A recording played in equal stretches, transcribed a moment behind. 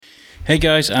Hey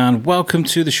guys, and welcome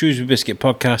to the Shrewsbury Biscuit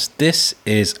podcast. This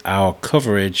is our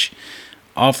coverage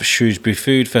of Shrewsbury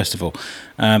Food Festival.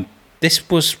 This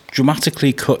was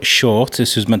dramatically cut short.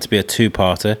 This was meant to be a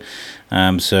two-parter.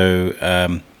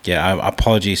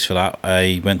 Apologies for that.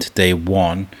 I went to day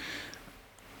one.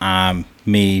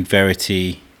 Me,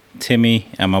 Verity, Timmy,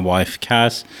 and my wife,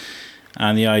 Kaz.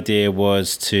 And the idea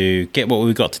was to get what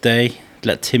we got today,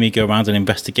 let Timmy go around and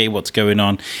investigate what's going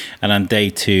on. And on day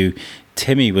two,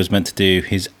 Timmy was meant to do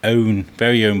his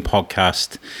very own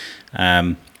podcast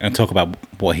and talk about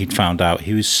what he'd found out.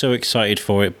 He was so excited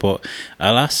for it, but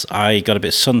alas, I got a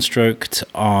bit sunstroked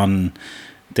on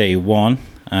day one,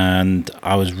 and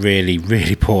I was really,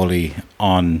 really poorly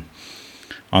on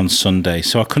Sunday,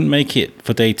 so I couldn't make it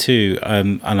for day two.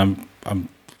 And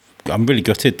I'm really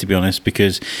gutted, to be honest,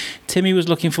 because Timmy was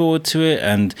looking forward to it,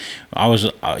 and I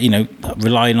was,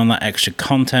 relying on that extra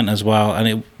content as well. And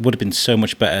it would have been so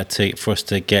much better for us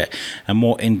to get a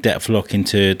more in-depth look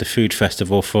into the food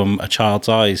festival from a child's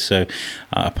eyes. So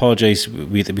I apologise that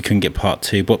we couldn't get part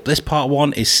two, but this part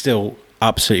one is still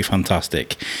absolutely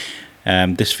fantastic.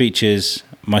 This features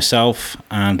myself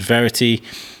and Verity,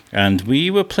 and we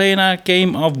were playing our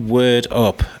game of Word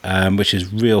Up, which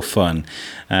is real fun.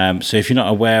 So if you're not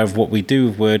aware of what we do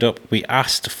with Word Up, we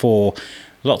asked for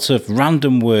lots of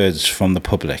random words from the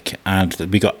public, and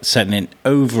we got sent in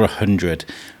over 100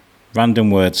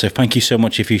 random words. So thank you so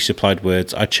much if you supplied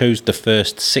words. I chose the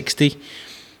first 60,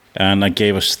 and I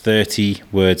gave us 30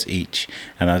 words each.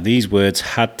 And these words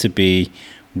had to be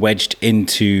wedged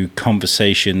into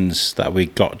conversations that we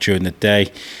got during the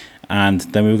day, and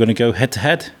then we were going to go head to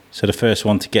head. So the first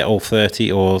one to get all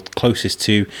 30 or closest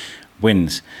to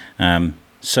wins.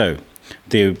 So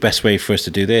the best way for us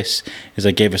to do this is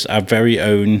I gave us our very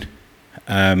own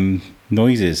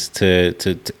noises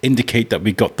to indicate that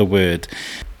we got the word.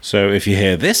 So if you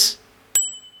hear this,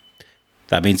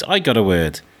 that means I got a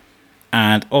word.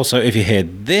 And also if you hear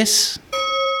this,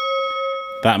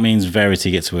 that means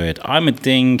Verity gets a word. I'm a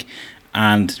ding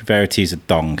and Verity's a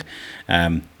dong.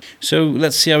 So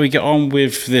let's see how we get on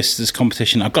with this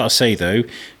competition. I've got to say though,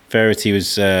 Verity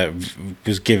was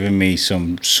giving me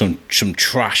some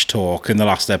trash talk in the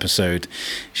last episode.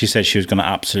 She said she was going to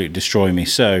absolutely destroy me.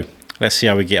 So let's see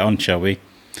how we get on, shall we?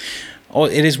 Oh,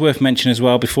 it is worth mentioning as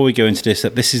well, before we go into this,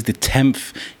 that this is the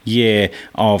 10th year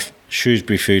of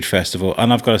Shrewsbury Food Festival,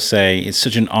 and I've got to say it's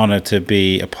such an honour to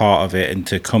be a part of it and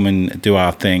to come and do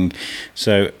our thing.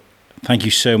 So thank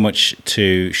you so much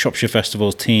to Shropshire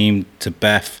Festival's team, to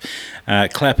Beth,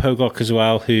 Claire Pogock as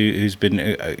well, who's been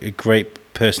a great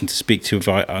person to speak to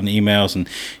on emails, and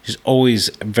she's always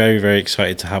very, very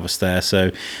excited to have us there.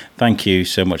 So thank you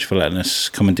so much for letting us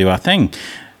come and do our thing.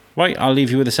 Right, I'll leave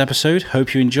you with this episode.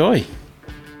 Hope you enjoy.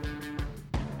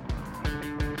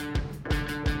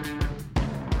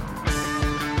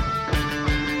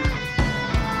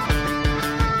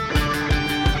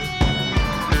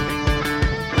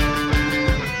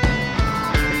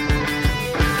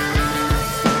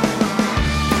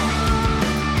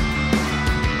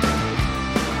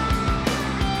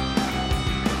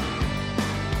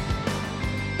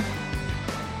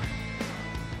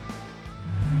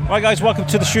 Right guys, welcome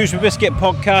to the Shrewsbury Biscuit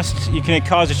podcast. You can hear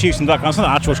Cars of Chiefs in the background. It's not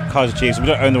actual Cars of Chiefs, we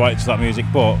don't own the rights to that music,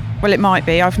 but... Well, it might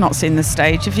be. I've not seen the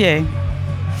stage, have you?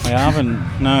 I haven't,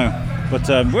 no. But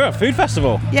we're at a food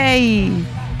festival. Yay!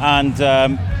 And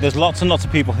there's lots and lots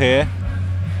of people here.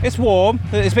 It's warm,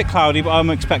 it's a bit cloudy, but I'm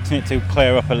expecting it to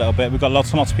clear up a little bit. We've got lots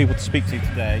and lots of people to speak to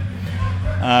today.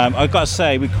 I've got to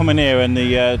say, we come in here and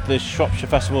the Shropshire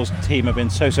Festival's team have been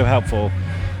so helpful.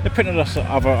 They printed us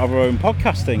our own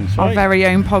podcast things, right? Our very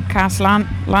own podcast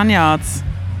lanyards.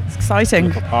 It's exciting.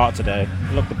 Look the part today.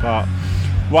 Look the part.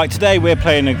 Right, today we're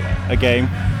playing a game.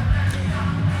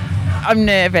 I'm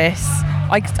nervous.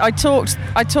 I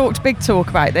talked big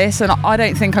talk about this, and I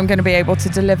don't think I'm going to be able to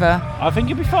deliver. I think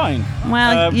you'll be fine.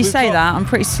 Well, you say that. I'm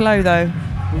pretty slow though.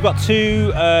 We've got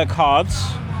two cards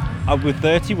with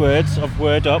 30 words of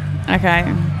Word Up. Okay.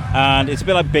 And it's a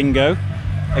bit like bingo,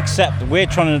 except we're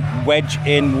trying to wedge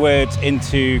in words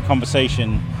into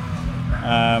conversation.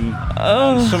 And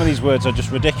some of these words are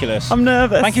just ridiculous. I'm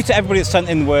nervous. Thank you to everybody that sent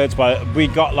in words, but we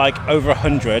got like over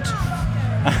 100.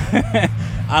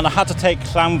 And I had to take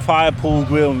Llanfair,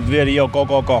 Poolgwil, Video,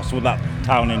 Gogogos with that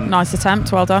town in. Nice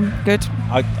attempt, well done, good.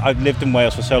 I've lived in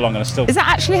Wales for so long and I still... Is that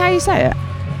actually how you say it?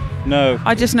 No.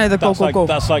 I just know the Gogogos.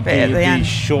 That's like the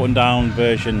shortened down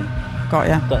version. Got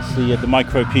ya. That's the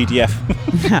micro PDF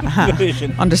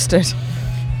version. Understood.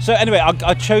 So anyway,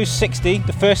 I chose 60.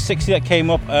 The first 60 that came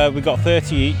up, we got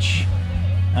 30 each.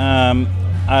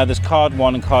 There's card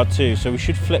 1 and card 2, so we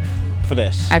should flip for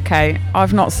this. Okay,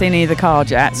 I've not seen either card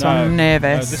yet, so I'm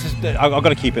nervous. This is. I've got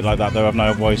to keep it like that, though. I've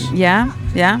no voice. Yeah.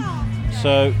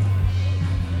 So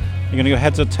you're going to go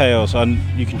heads or tails, and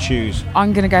you can choose.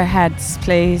 I'm going to go heads,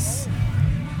 please.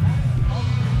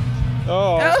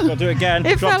 Oh, I've got to do it again.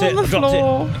 It fell on the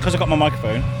floor. Because I got my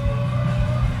microphone.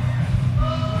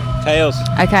 Tails.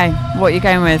 Okay, what are you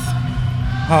going with?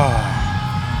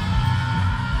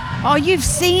 Oh, you've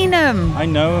seen them. I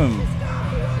know them.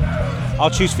 I'll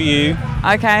choose for you.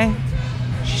 Okay.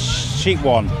 Sheet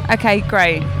 1. Okay,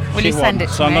 great. Will you send it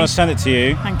to me? So I'm going to send it to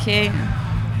you. Thank you.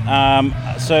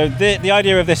 So the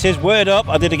idea of this is word up.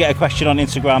 I did get a question on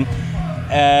Instagram.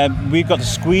 We've got to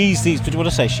squeeze these. What did I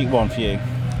say? Sheet 1 for you.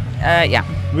 Yeah.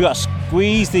 We've got to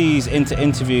squeeze these into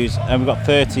interviews, and we've got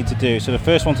 30 to do. So the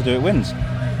first one to do it wins,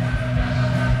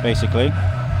 basically.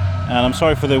 And I'm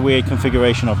sorry for the weird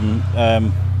configuration of them.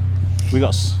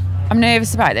 I'm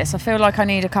nervous about this. I feel like I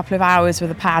need a couple of hours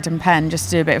with a pad and pen just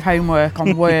to do a bit of homework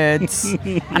on words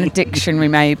and a dictionary,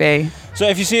 maybe. So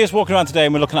if you see us walking around today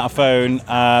and we're looking at our phone,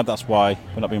 that's why.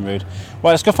 We're not being rude.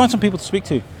 Right, let's go find some people to speak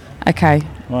to. Okay.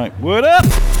 Right, word up!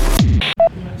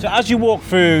 So as you walk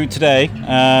through today,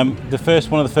 one of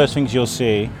the first things you'll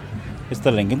see is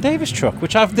the Lincoln Davis truck,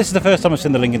 this is the first time I've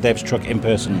seen the Lincoln Davis truck in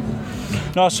person.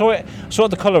 No, I saw it at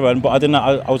the colour run, but I didn't.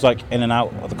 I was like in and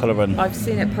out of the colour run. I've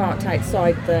seen it parked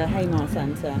outside the Haymar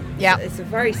Centre. Yeah. It's a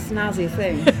very snazzy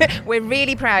thing. We're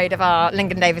really proud of our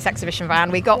Lincoln Davis exhibition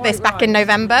van. We got this back in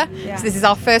November, so this is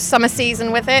our first summer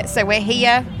season with it. So we're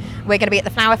here. We're going to be at the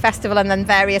Flower Festival and then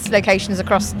various locations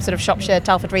across sort of Shropshire,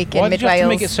 Telford, Wrekin, Mid Wales. Why did you have to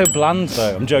make it so bland,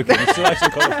 though? I'm joking. It's nice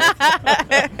and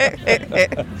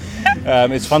colourful.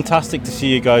 It's fantastic to see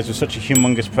you guys with such a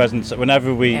humongous presence.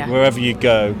 Wherever you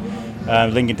go,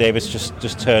 Lincoln Davis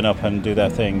just turn up and do their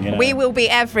thing. You know? We will be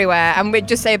everywhere, and we'd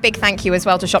just say a big thank you as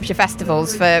well to Shropshire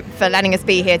Festivals for letting us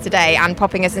be here today and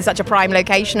popping us in such a prime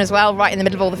location as well, right in the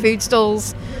middle of all the food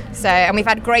stalls. So, and we've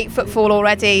had great footfall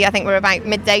already. I think we're about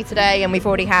midday today, and we've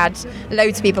already had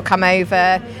loads of people come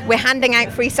over. We're handing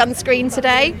out free sunscreen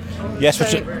today. Yes,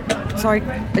 Sorry,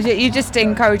 you're just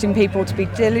encouraging people to be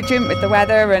diligent with the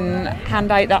weather and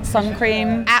hand out that sun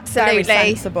cream. Absolutely. Very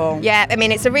sensible. Yeah, I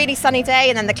mean, it's a really sunny day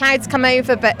and then the clouds come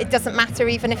over, but it doesn't matter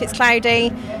even if it's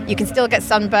cloudy. You can still get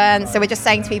sunburned. So we're just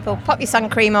saying to people, pop your sun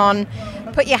cream on,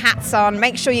 put your hats on,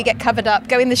 make sure you get covered up,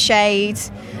 go in the shade,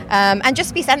 and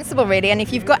just be sensible, really. And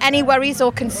if you've got any worries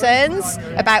or concerns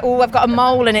about, I've got a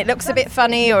mole and it looks a bit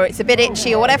funny or it's a bit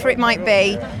itchy or whatever it might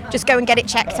be, just go and get it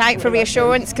checked out for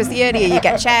reassurance, because the earlier you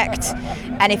get checked,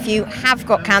 and if you have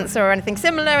got cancer or anything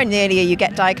similar, and the earlier you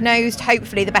get diagnosed,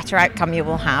 hopefully the better outcome you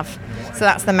will have. So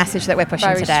that's the message that we're pushing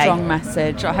Very today. Strong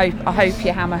message. I hope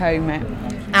you hammer home it.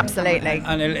 Absolutely.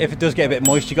 And if it does get a bit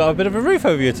moist, you got a bit of a roof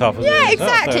over your top. Yeah,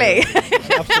 exactly. So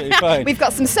absolutely fine. We've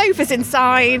got some sofas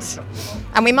inside,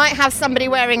 and we might have somebody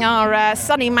wearing our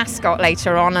sunny mascot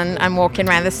later on and walking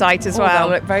around the site as well.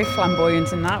 They'll look very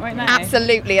flamboyant in that, won't they?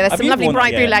 Absolutely. There's some lovely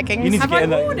bright blue leggings. You need to get in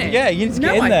there. Yeah, you need to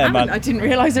get in there, man. I didn't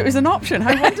realise it was an option.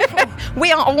 How wonderful.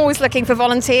 We are always looking for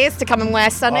volunteers to come and wear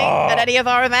sunny at any of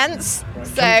our events.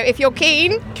 So if you're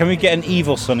keen, can we get an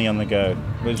evil sunny on the go?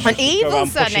 An evil go around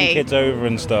sunny? Pushing kids over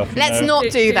and stuff. Let's not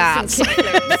do that.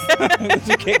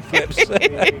 Do kick flips.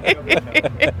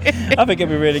 I think it'd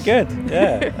be really good.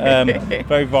 Yeah.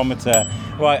 Very vomiter.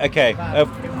 Right. Okay.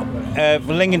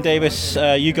 For Lincoln Davis,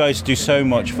 you guys do so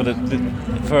much for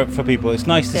people. It's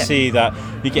nice to see that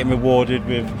you're getting rewarded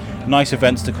with nice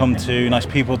events to come to, nice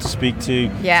people to speak to.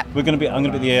 Yeah. I'm going to be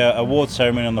at the award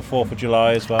ceremony on the 4th of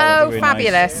July as well. Oh, really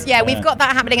fabulous. Nice. Yeah, we've got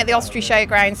that happening at the Osprey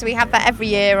Showground. So we have that every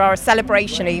year, our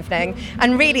celebration evening.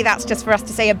 And really that's just for us to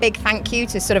say a big thank you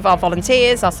to sort of our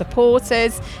volunteers, our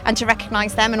supporters, and to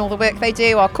recognise them and all the work they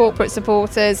do, our corporate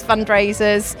supporters,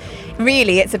 fundraisers.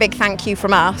 Really, it's a big thank you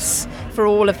from us for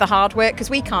all of the hard work, because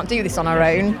we can't do this on our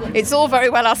own. It's all very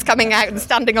well us coming out and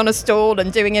standing on a stall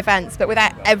and doing events, but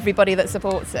without everybody that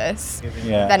supports us,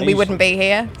 then we wouldn't be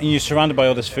here. And you're surrounded by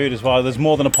all this food as well. There's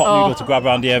more than a pot noodle to grab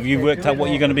around here. Have you worked out what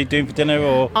you're going to be doing for dinner?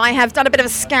 Or I have done a bit of a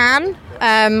scan.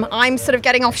 I'm sort of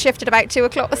getting off shift at about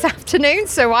 2:00 this afternoon,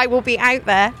 so I will be out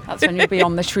there. That's when you'll be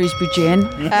on the Shrewsbury gin.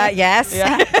 Yes.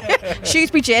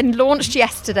 Shrewsbury gin launched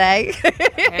yesterday.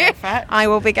 Perfect. I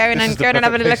will be going and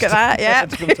having a look at that. Yeah.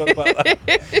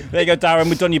 There you go, Darren.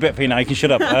 We've done your bit for you now. You can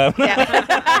shut up.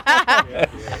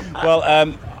 Well,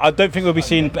 I don't think we'll be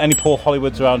seeing any Paul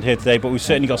Hollywoods around here today, but we've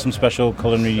certainly got some special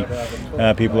culinary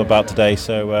people about today.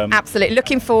 So absolutely,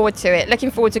 looking forward to it.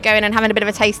 Looking forward to going and having a bit of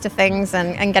a taste of things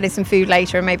and getting some food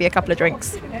later and maybe a couple of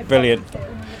drinks. Brilliant.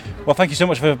 Well, thank you so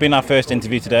much for being our first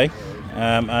interview today.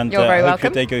 And you're very I hope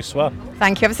welcome. your day goes well.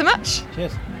 Thank you ever so much.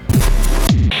 Cheers.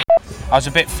 I was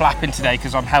a bit flapping today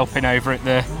because I'm helping over at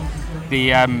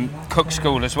the cook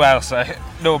school as well. So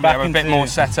normally I'm a bit more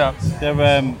set up.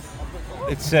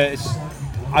 This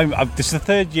is the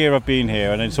third year I've been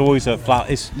here, and it's always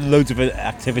it's loads of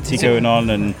activity going on,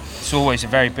 and it's always a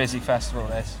very busy festival.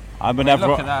 This. Look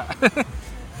at that.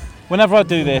 Whenever I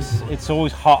do this, it's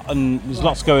always hot and there's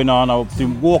lots going on. I'll do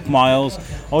walk miles.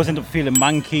 I always end up feeling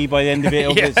manky by the end of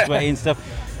it, a bit sweaty and stuff.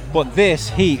 But this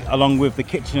heat, along with the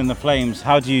kitchen and the flames,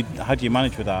 how do you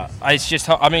manage with that? It's just,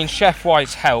 I mean, Chef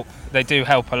White's help. They do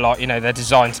help a lot. You know, they're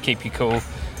designed to keep you cool.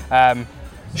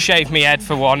 Shave me head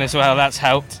for one as well. That's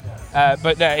helped.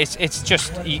 But no, it's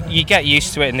just you get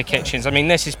used to it in the kitchens. I mean,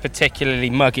 this is particularly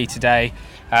muggy today,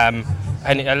 and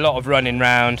a lot of running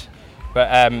round.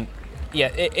 But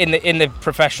in the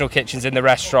professional kitchens in the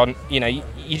restaurant, you know,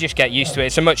 you just get used to it.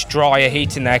 It's a much drier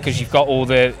heat in there because you've got all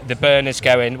the burners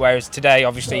going. Whereas today,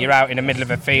 obviously, you're out in the middle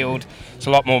of a field. It's a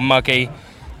lot more muggy.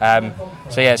 So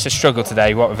yeah, it's a struggle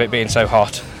today. What with it being so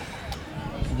hot.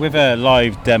 With a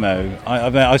live demo,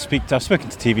 I've spoken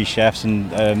to TV chefs and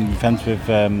friends with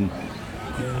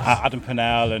Adam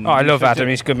Purnell. And I love Adam.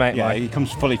 He's a good mate. Yeah, he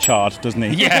comes fully charged, doesn't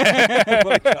he? Yeah.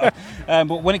 Fully charged.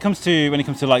 But when it comes to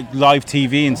like live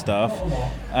TV and stuff,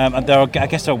 and I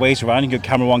guess there are ways around. You can go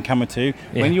camera 1, camera 2.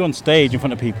 Yeah. When you're on stage in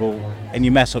front of people and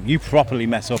you mess up, you properly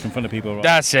mess up in front of people. Right?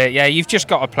 That's it. Yeah, you've just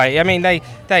got to play. I mean, they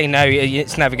know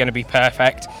it's never going to be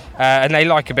perfect, and they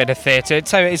like a bit of theatre.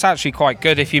 So it's actually quite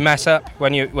good if you mess up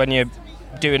when you're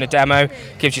doing a demo.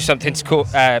 Gives you something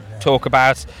to talk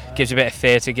about. Gives a bit of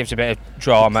theatre. Gives a bit of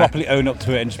drama. Properly own up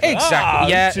to it. And just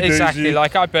exactly. Exactly.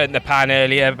 Like I burnt the pan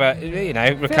earlier, but you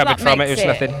know, recovered from it. It was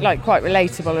nothing. Like quite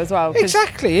relatable as well.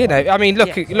 Exactly. You know, I mean,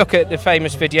 look at the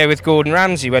famous video with Gordon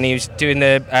Ramsay when he was doing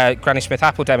the Granny Smith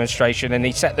apple demonstration and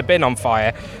he set the bin on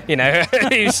fire. You know,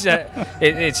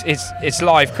 it's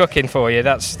live cooking for you.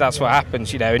 That's what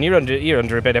happens. You know, and you're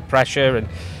under a bit of pressure and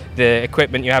the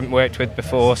equipment you haven't worked with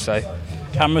before, so.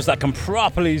 Cameras that can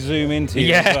properly zoom into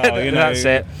you as well, you know. That's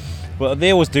it. Well,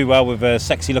 they always do well with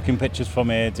sexy looking pictures from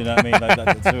here, do you know what I mean?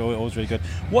 That's always really good.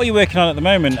 What are you working on at the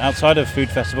moment outside of Food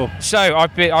Festival? So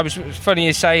I was funny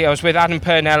you say, I was with Adam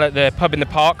Purnell at the pub in the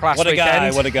park last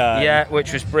weekend. What a guy. Yeah,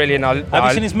 which was brilliant. Have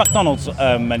you seen his McDonald's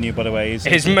menu, by the way?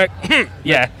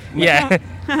 Yeah.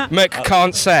 Mick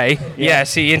can't say.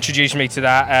 Yes, he introduced me to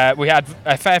that. We had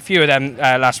a fair few of them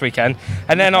last weekend.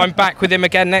 And then I'm back with him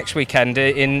again next weekend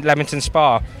in Leamington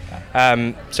Spa.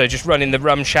 So just running the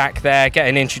rum shack there,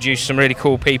 getting introduced to some really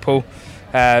cool people.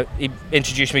 He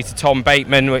introduced me to Tom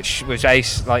Bateman, which was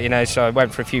ace, like, you know, so I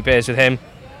went for a few beers with him.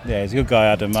 Yeah, he's a good guy,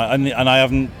 Adam. And I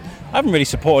haven't really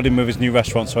supported him with his new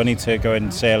restaurant, so I need to go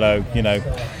and say hello, you know,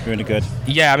 really good.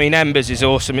 Yeah, I mean, Embers is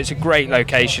awesome. It's a great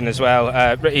location as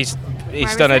well. He's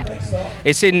done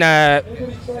it's in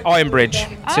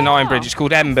Ironbridge. It's in Ironbridge. It's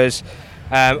called Embers.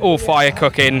 All fire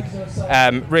cooking.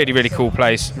 Really, really cool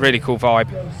place. Really cool vibe.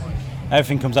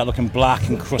 Everything comes out looking black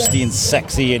and crusty and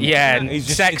sexy. And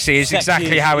sexy is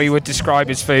exactly how he would describe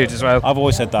his food as well. I've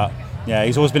always said that. Yeah,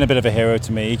 he's always been a bit of a hero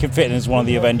to me. He can fit in as one of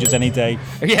the Avengers any day.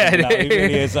 Yeah, no, he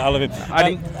really is. I love him.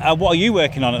 What are you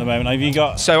working on at the moment? Have you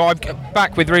got? So I'm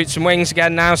back with Roots and Wings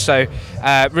again now. So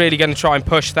really going to try and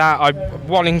push that. I'm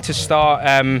wanting to start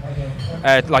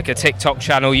like a TikTok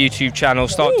channel, YouTube channel.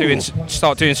 Start doing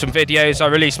some videos. I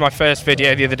released my first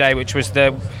video the other day, which was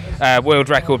the world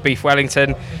record beef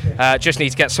Wellington. Just need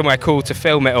to get somewhere cool to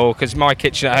film it all because my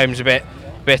kitchen at home is a bit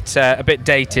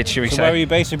dated, should we say. Where are you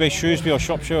based? Are you based Shrewsbury or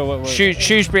Shropshire? Or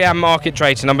Shrewsbury and Market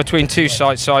Drayton. I'm between two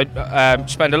sites, so I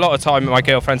spend a lot of time at my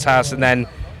girlfriend's house, and then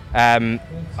I'm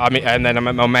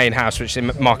at my main house, which is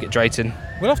in Market Drayton.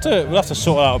 We'll have to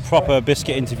sort out a proper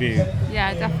Biscuit interview.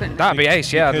 Yeah, definitely. That'd be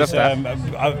ace. Yeah, because, I'd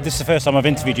love that. This is the first time I've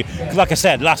interviewed you. Because, like I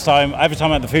said, last time, every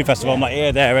time I'm at the food festival, I'm like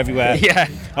here, there, everywhere. Yeah.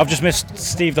 I've just missed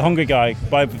Steve the Hungry Guy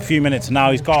by a few minutes, and now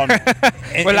he's gone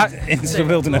into the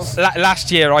wilderness.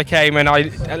 Last year I came and I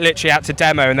literally had to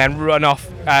demo and then run off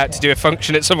to do a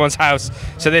function at someone's house.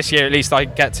 So this year at least I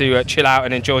get to chill out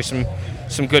and enjoy some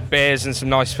good beers and some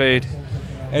nice food.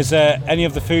 Is there any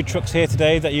of the food trucks here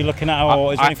today that you're looking at,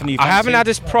 or is there anything you fancy? I haven't had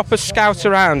a proper scout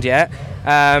around yet.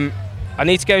 I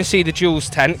need to go and see the Jules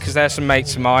tent because they're some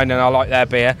mates of mine and I like their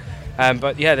beer.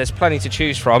 But yeah, there's plenty to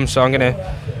choose from, so I'm going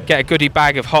to get a goodie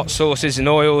bag of hot sauces and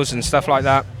oils and stuff like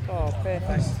that. Oh,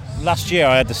 perfect. Last year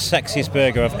I had the sexiest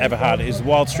burger I've ever had. It was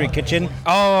Wild Street Kitchen.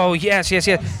 Oh, yes.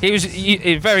 He was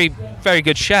a very, very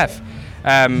good chef.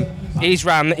 He's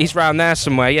round there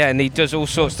somewhere, yeah, and he does all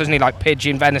sorts, doesn't he? Like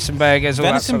pigeon, venison burgers, all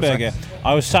Venison that sort of burger.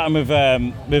 I was sat with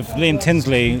Liam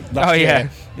Tinsley last year. yeah.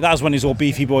 That was when he's all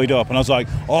beefy boyed up, and I was like,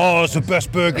 "Oh, it's the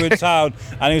best burger in town,"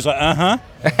 and he was like, "Uh-huh."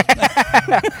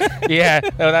 Yeah,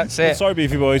 no, that's it. Sorry,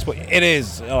 beefy boys, but it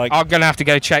is. Like, I'm gonna have to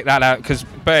go check that out because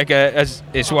burger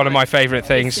is one of my favourite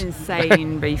things. It's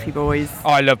insane, Beefy Boys.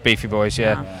 I love Beefy Boys,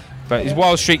 yeah. But it's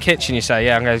Wild Street Kitchen, you say?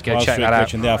 Yeah, I'm going to go Wild check Street that out.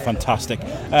 Kitchen, they are fantastic.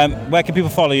 Where can people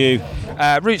follow you?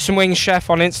 Roots and Wings Chef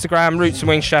on Instagram, Roots and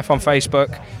Wings Chef on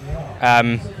Facebook.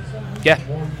 Yeah.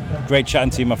 Great chatting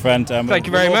to you, my friend. Thank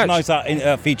you very much. Organise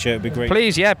that feature, it'd be great.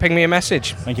 Please, yeah, ping me a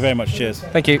message. Thank you very much. Cheers.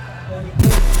 Thank you.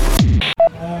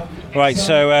 Right,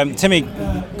 so Timmy,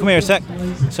 come here a sec.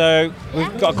 So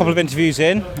we've got a couple of interviews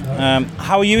in.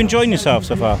 How are you enjoying yourself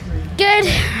so far?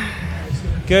 Good.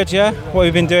 Good, yeah? What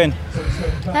have you been doing?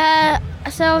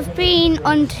 So I've been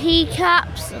on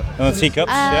teacups. On the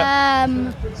teacups,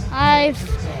 yeah.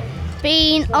 I've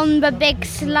been on the big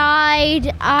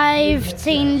slide. I've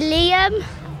seen Liam.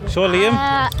 Saw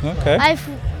Liam? Okay. I've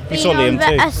been saw on Liam the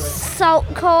too. assault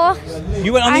course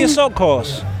You went on the and- assault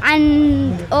course?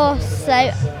 and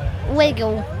also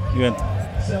wiggle You went.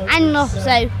 and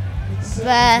also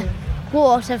the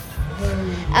water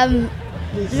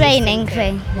raining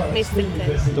thing.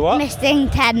 The what? Misting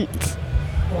tent.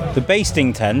 The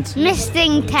basting tent.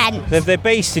 Misting tent. They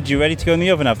basted you ready to go in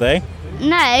the oven, have they?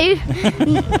 No.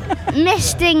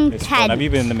 Misting It's fun. tent. Have you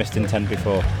been in the misting tent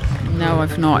before? No,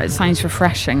 I've not. It sounds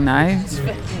refreshing, though.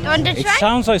 You want to It try?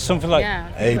 sounds like something like, Yeah,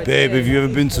 "Hey babe, have you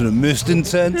ever been to the misting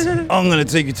tent? I'm going to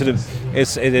take you to the..."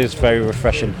 It is very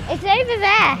refreshing. It's over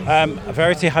there.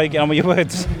 Verity, how you get on with your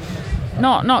words?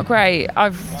 Not great.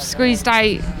 I've squeezed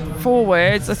out 4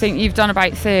 words. I think you've done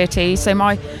about 30. So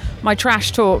my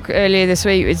trash talk earlier this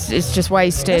week is just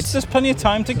wasted. There's plenty of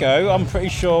time to go. I'm pretty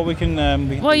sure we can...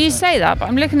 Well, you say that, but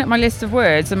I'm looking at my list of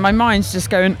words and my mind's just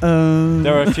going,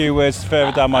 There are a few words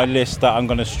further down my list that I'm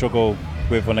going to struggle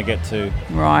with when I get to...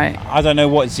 Right. I don't know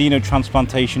what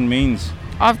xenotransplantation means.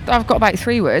 I've got about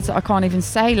 3 words that I can't even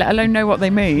say, let alone know what they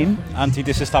mean.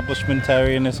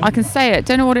 Anti-disestablishmentarianism. I can say it,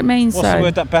 don't know what it means. What's though. the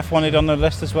word that Beth wanted on the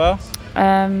list as well?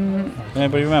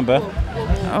 Anybody remember?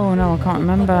 Oh no, I can't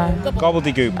remember.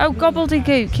 Gobbledygook. Oh,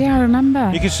 gobbledygook. Yeah, I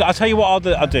remember. You can. I'll tell you what I'll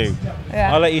do.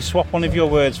 Yeah. I'll let you swap one of your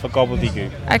words for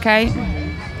gobbledygook. Okay.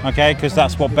 Okay, because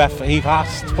that's what Beth Eve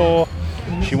asked for.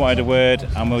 She wanted a word,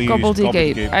 and we'll use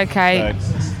Gobbledygook. Okay.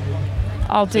 So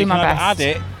I'll you do can my either best. add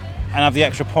it and have the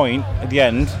extra point at the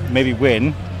end, maybe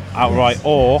win outright,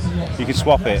 or you can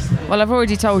swap it. Well, I've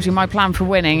already told you my plan for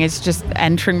winning is just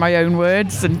entering my own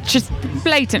words and just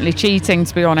blatantly cheating,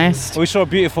 to be honest. We saw a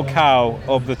beautiful cow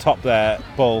up the top there,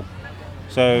 bull.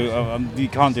 So you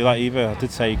can't do that either. I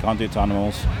did say you can't do it to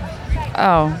animals.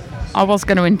 Oh, I was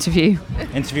going to interview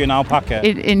Interview an alpaca.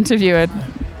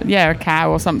 a cow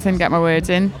or something, get my words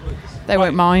in. They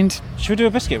won't mind. Should we do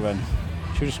a biscuit run?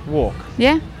 Should we just walk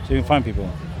Yeah? so we can find people?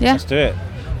 Yeah. Let's do it.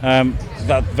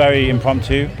 That's very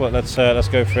impromptu, but let's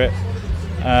go for it.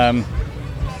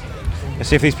 Let's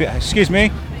see if these people... Excuse me?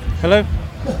 Hello?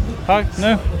 Hi?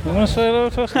 No? You want to say hello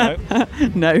to us? No.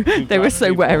 No, they were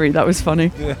so wary, that was funny.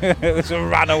 They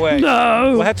ran away.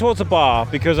 No! We'll head towards the bar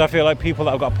because I feel like people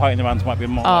that have got a pint in their hands might be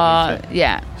more likely to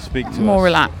Yeah, speak to us. more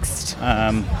relaxed.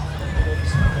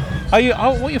 What are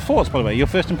your thoughts, by the way? Your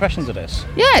first impressions of this?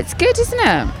 Yeah, it's good, isn't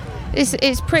it?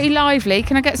 It's pretty lively.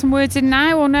 Can I get some words in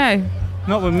now or no?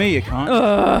 Not with me, you can't.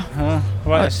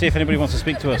 Right, let's see if anybody wants to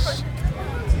speak to us.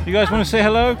 You guys want to say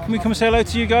hello? Can we come and say hello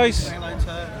to you guys?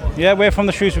 Yeah, we're from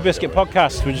the Shrewsbury Biscuit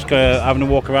podcast. We're just having a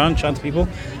walk around, chatting to people.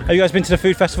 Have you guys been to the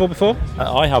food festival before?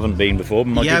 I haven't been before,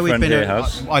 but my good friend here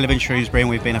has. I live in Shrewsbury and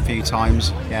we've been a few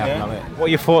times. Yeah, love it. What are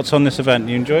your thoughts on this event?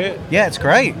 You enjoy it? Yeah, it's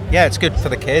great. Yeah, it's good for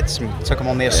the kids. We took them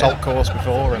on the assault course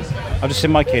before. And I've just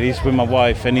seen my kid, he's with my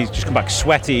wife, and he's just come back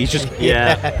sweaty. He's just...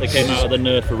 Yeah, they came out of the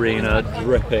Nerf arena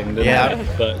dripping, didn't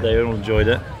they? But they all enjoyed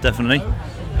it, definitely.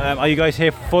 Are you guys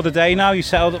here for the day now? You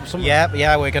settled up some... Yeah,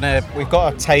 we've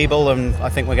got a table and I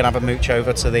think we're going to have a mooch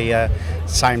over to the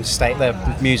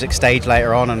the music stage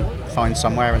later on and find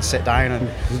somewhere and sit down and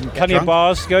Plenty of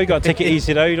bars to go. You got to take it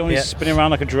easy though. You don't want to be spinning around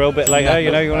like a drill bit later.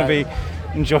 You want to be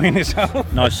enjoying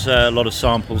yourself. Nice, lot of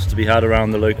samples to be had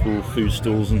around the local food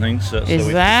stalls and things. So Is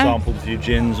we've there? sampled a few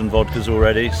gins and vodkas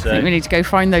already. I So think we need to go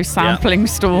find those sampling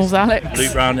stalls, Alex.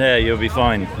 loop round here, you'll be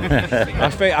fine. I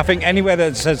think anywhere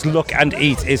that says look and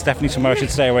eat is definitely somewhere I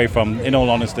should stay away from, in all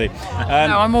honesty.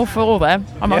 No, I'm all for them.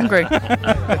 I'm hungry.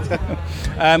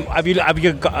 Have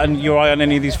you got your eye on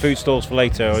any of these food stalls for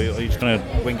later, or are you just going to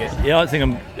wing it? Yeah, I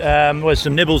think there's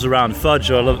some nibbles around. Fudge,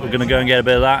 we're going to go and get a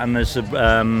bit of that, and there's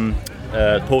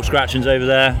pork scratchings over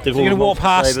there. So you're going to walk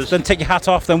past, then take your hat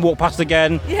off, then walk past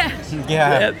again. Yeah.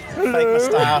 Yeah. Fake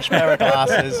moustache, pair of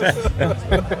glasses.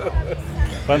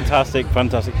 Fantastic.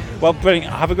 Well,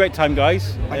 brilliant. Have a great time,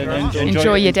 guys.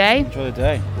 Enjoy your day. Enjoy the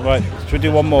day. Right, should we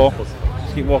do one more?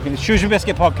 Let's keep walking. The Shrewsbury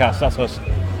Biscuit podcast, that's us.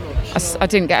 I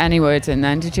didn't get any words in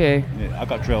then, did you? Yeah, I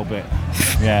got drill bit.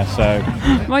 Yeah, so.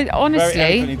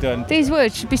 Honestly, done. these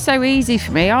words should be so easy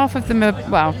for me. Half of them are,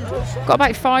 well, got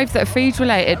about 5 that are food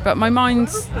related, but my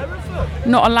mind's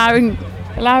not allowing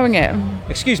it.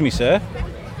 Excuse me, sir.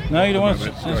 No, you don't want to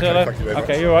say hello?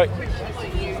 Okay, you're right.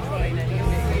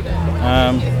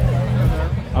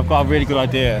 I've got a really good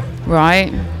idea. Right.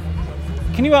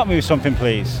 Can you help me with something,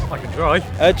 please? I can try.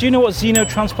 Do you know what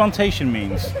xenotransplantation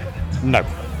means? No.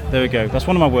 There we go. That's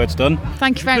one of my words done.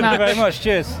 Thank you very Thank you much. very much.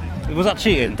 Cheers. Was that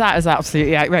cheating? That is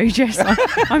absolutely outrageous.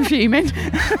 I'm fuming.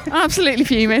 Absolutely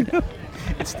fuming.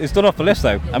 It's done off the list,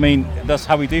 though. I mean, that's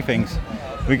how we do things.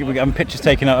 We're getting pictures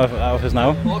taken out of us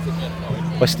now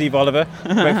by Steve Oliver,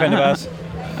 great friend of ours.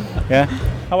 Yeah.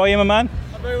 How are you, my man?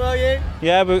 I'm very well, you?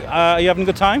 Yeah, but, are you having a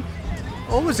good time?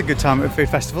 Always a good time at a food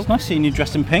festival. It's nice seeing you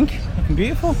dressed in pink. Looking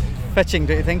beautiful. Fetching,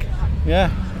 don't you think? Yeah.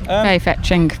 Very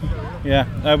fetching. Yeah.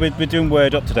 We're doing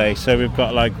Word Up today, so we've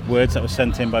got like words that were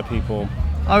sent in by people.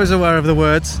 I was aware of the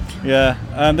words. Yeah.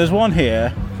 There's one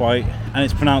here, right, and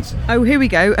it's pronounced. Oh, here we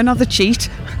go. Another cheat.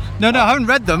 No, I haven't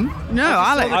read them. No,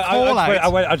 Alex.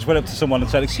 I just went up to someone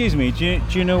and said, "Excuse me, do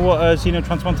you know what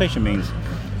xenotransplantation means?"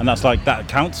 And that's like, that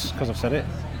counts because I've said it.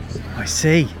 I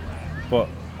see. But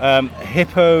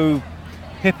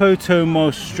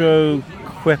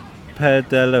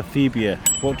hippotomostroquipedalophobia.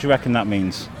 What do you reckon that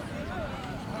means?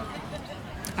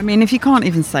 I mean, if you can't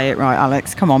even say it right,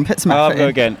 Alex, come on, put some I'll effort go in.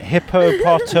 again.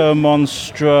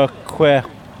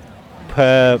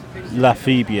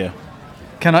 Hippotomostroquipedalophobia.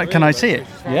 Can I see it?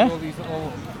 Yeah.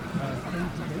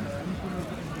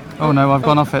 Oh no, I've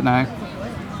gone off it now.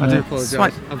 I do apologise.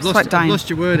 Swipe down. I've lost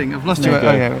your wording. I've lost There your.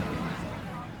 you go.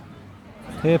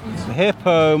 Okay.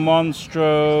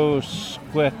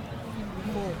 Hippotomostroquipedalophobia.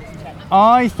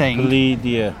 I think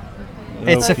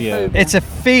it's a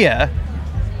fear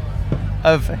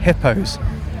of hippos.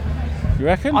 You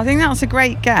reckon? I think that's a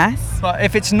great guess. But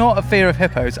if it's not a fear of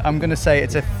hippos, I'm going to say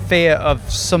it's a fear of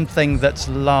something that's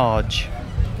large.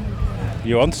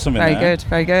 You're onto something Very there. good,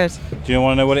 very good. Do you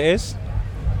want to know what it is?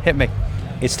 Hit me.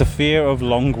 It's the fear of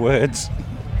long words.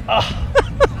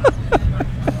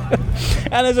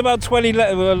 And there's about 20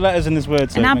 letters in this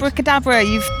word. So An abracadabra,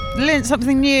 you've learnt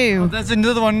something new. There's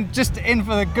another one just in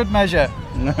for the good measure.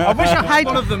 I wish I had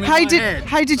one of them in my head.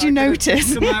 How did you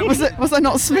notice? Was I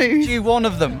not smooth? You one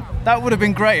of them. That would have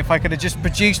been great if I could have just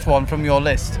produced one from your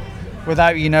list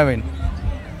without you knowing.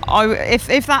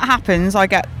 If that happens, I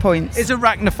get points. Is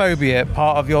arachnophobia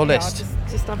part of your list?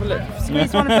 Just have a look.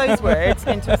 Squeeze one of those words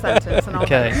into a sentence and I'll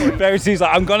Okay. get a point. Verity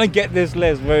like, I'm going to get this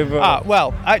list.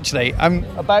 Well, actually, I'm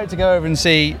about to go over and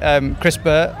see Chris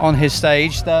Burt on his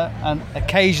stage there, and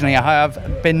occasionally I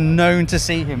have been known to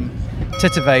see him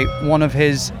titivate one of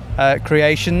his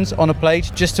creations on a plate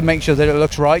just to make sure that it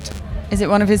looks right. Is it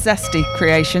one of his zesty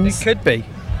creations? Could be.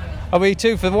 Are we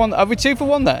 2 for 1? Are we 2 for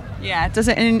 1 there? Yeah. Does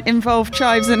it involve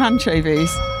chives and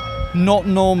anchovies? Not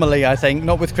normally, I think.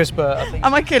 Not with Chris Burt. I think.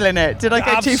 Am I killing it? Did I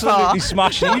go too far? Absolutely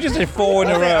smashing it. You just did 4 in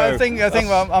a row. I think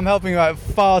I'm helping you out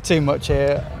far too much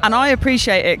here. And I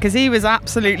appreciate it because he was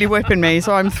absolutely whipping me,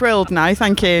 so I'm thrilled now.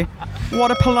 Thank you.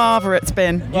 What a palaver it's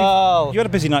been. Well, You had a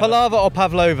busy night. palaver or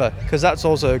pavlova, because that's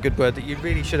also a good word that you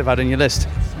really should have had on your list.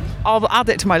 I'll add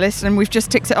it to my list and we've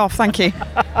just ticked it off. Thank you.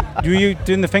 Were you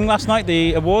doing the thing last night,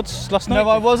 the awards last night? No,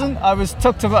 I wasn't. I was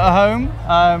tucked up at home,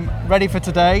 ready for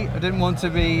today. I didn't want to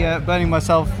be burning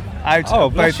myself out at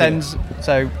bless both you. ends.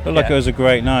 So, Looked like it was a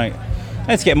great night.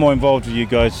 Let's get more involved with you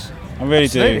guys. I really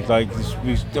Absolutely. do. Like,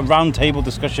 a round table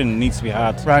discussion needs to be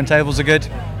had. round tables are good.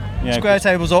 Yeah, Square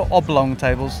tables or oblong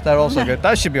tables, they're also good.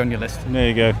 That should be on your list. there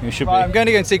you go. It should Right, be. I'm going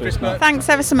to go and see Chris Burt. Thanks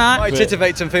ever so much. Might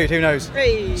titivate some food, who knows?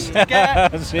 See you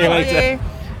later. Hey,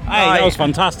 that was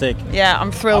fantastic. Yeah,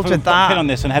 I'm thrilled with Put a pin on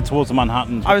that. this and head towards the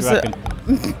Manhattans. I What do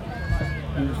was, you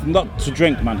reckon? Not to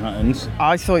drink Manhattans.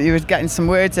 I thought you were getting some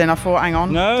words in. I thought, hang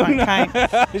on. No, don't no. count.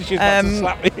 She's about to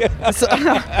slap me. So,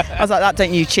 I was like, that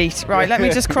don't you cheat. Right, let me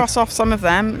just cross off some of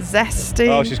them. Zesty.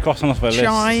 Oh, she's crossing off her list.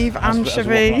 Chive, As we walk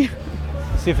anchovy. along.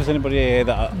 See if there's anybody here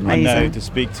that I know Amazing. to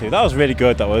speak to. That was really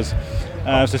good, that was.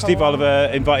 So Steve Oliver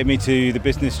invited me to the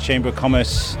Business Chamber of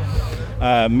Commerce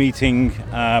meeting,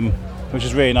 which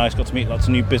was really nice. Got to meet lots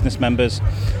of new business members.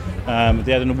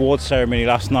 They had an awards ceremony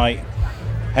last night,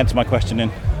 hence my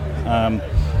questioning.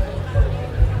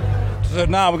 So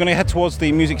now we're going to head towards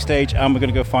the music stage and we're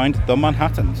going to go find the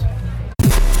Manhattans.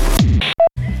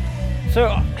 So,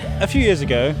 a few years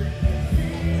ago,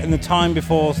 in the time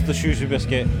before the Shrewsbury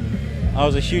Biscuit, I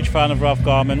was a huge fan of Ralph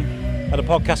Garman. Had a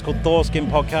podcast called Thorskin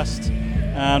Podcast,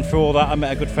 and through all that I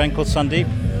met a good friend called Sandeep.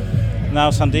 Now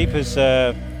Sandeep is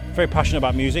very passionate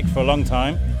about music for a long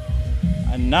time,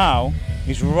 and now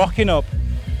he's rocking up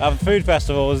at food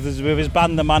festivals with his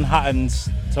band The Manhattans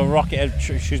to rock it at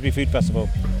Shrewsbury Food Festival.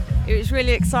 It was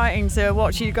really exciting to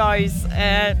watch you guys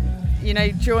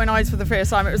join eyes for the first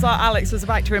time. It was like Alex was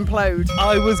about to implode.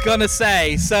 I was gonna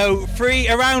say, so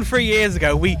around 3 years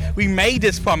ago, we made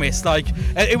this promise. Like,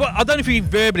 I don't know if we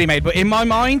verbally made, but in my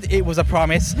mind, it was a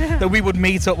promise that we would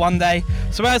meet up one day.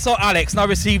 So when I saw Alex and I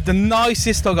received the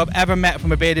nicest hug I've ever met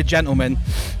from a bearded gentleman,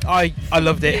 I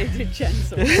loved it. Bearded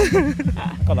gentleman.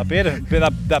 Got that beard,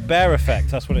 that bear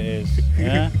effect. That's what it is.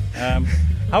 Yeah.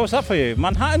 How was that for you?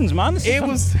 Manhattans, man. It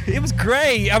was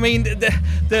great. I mean,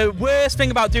 the worst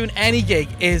thing about doing any gig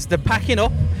is the packing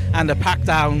up and the pack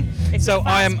down. It's a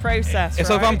fast process,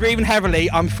 So if right? I'm breathing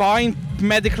heavily, I'm fine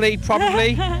medically,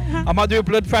 probably. I might do a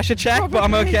blood pressure check, but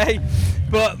I'm okay.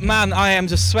 But man, I am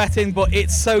just sweating. But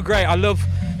it's so great.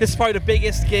 This is probably the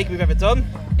biggest gig we've ever done.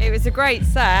 It was a great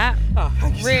set. Oh,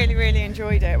 thank you. Really, really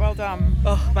enjoyed it. Well done.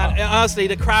 Oh man, honestly,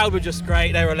 the crowd were just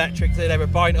great. They were electric. They were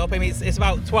buying it up. I mean, it's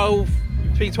about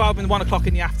between 12 and 1 o'clock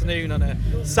in the afternoon on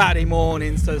a Saturday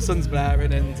morning, so the sun's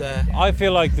blaring, and I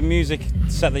feel like the music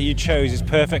set that you chose is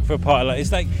perfect for a party.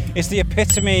 Like it's the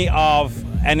epitome of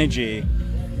energy,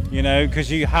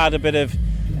 because you had a bit of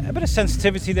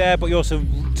sensitivity there, but you also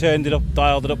dialed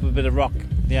it up with a bit of rock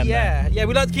at the end. Yeah,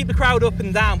 we like to keep the crowd up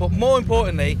and down, but more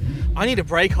importantly, I need a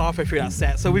break halfway through that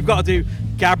set, so we've got to do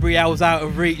Gabrielle's Out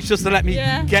of Reach just to let me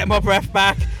get my breath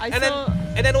back.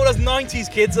 And then all those 90s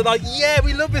kids are like, yeah,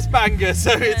 we love this banger.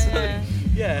 So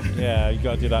Yeah, you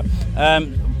got to do that.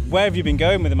 Where have you been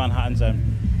going with the Manhattans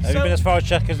then? Have you been as far as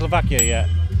Czechoslovakia yet?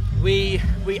 We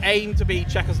aim to be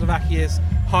Czechoslovakia's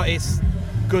hottest,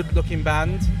 good-looking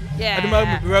band. Yeah. At the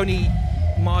moment, we're only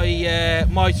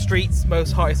my street's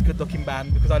most hottest, good-looking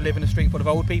band because I live in a street full of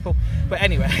old people. But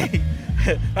anyway,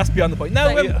 that's beyond the point.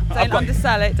 No, don't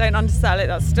undersell it. Don't undersell it.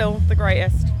 That's still the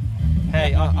greatest.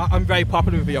 Hey, I'm very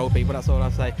popular with the old people, that's all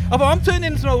I'll say. Although I'm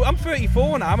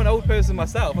 34 now, I'm an old person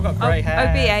myself, I've got grey hair.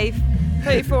 Oh, behave.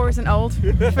 34 isn't old,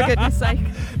 for goodness sake.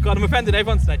 God, I'm offending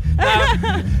everyone today.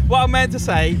 What I meant to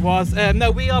say was,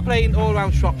 no, we are playing all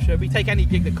around Shropshire. We take any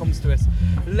gig that comes to us.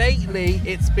 Lately,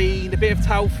 it's been a bit of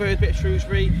Telford, a bit of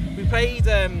Shrewsbury. We played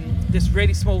this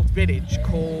really small village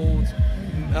called,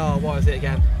 what is it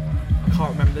again? I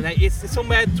can't remember the name. It's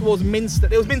somewhere towards Minster.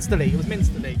 It was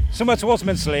Minsterley. Somewhere towards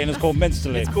Minsterley, and it's called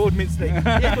Minsterley. It's called Minsterley.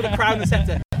 Yeah, called the Crown and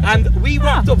Sceptre. And we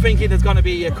rocked up thinking there's going to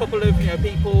be a couple of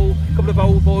people, a couple of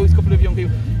old boys, a couple of young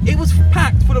people. It was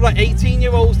packed full of like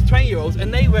 18-year-olds to 20-year-olds,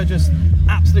 and they were just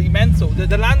absolutely mental.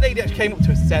 The landlady actually came up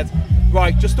to us and said,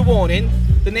 right, just a warning,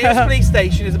 the nearest police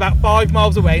station is about 5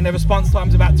 miles away and their response time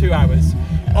is about 2 hours.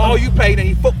 Are you playing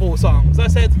any football songs? I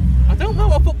said, I don't know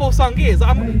what a football song is.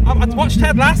 I watched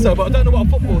Ted Lasso, but I don't know what a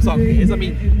football song is. I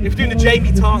mean, if you're doing the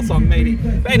Jamie Tart song, maybe.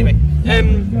 But anyway,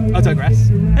 I digress.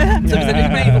 So we said, if you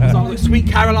play football songs like Sweet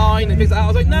Caroline and things like that, I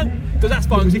was like, no, because that's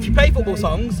fine. Because if you play football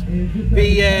songs,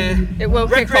 the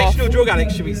recreational drug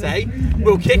addicts, should we say,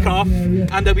 will kick off, and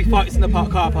there'll be fights in the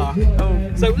car park.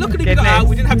 Oh, so luckily we got out.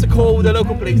 We didn't have to call the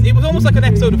local police. It was almost like an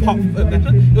episode of Hot.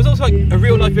 It was also like a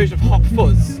real life version of Hot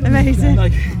Fuzz. Amazing.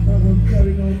 Like,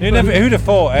 who'd have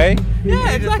thought, eh?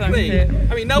 Yeah, exactly.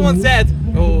 I mean, no one said,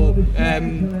 no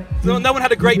one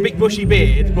had a great big bushy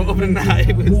beard, but other than that,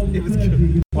 it was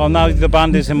good. Well, now the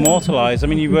band is immortalised. I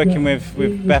mean, you're working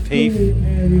with Beth Heath,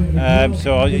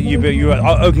 so you were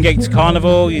at Oaken Gates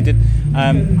Carnival. You did.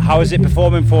 How is it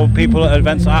performing for people at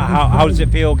events? How does it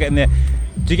feel getting there?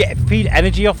 Do you feed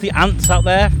energy off the ants out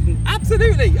there?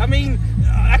 Absolutely. I mean,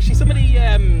 actually, somebody.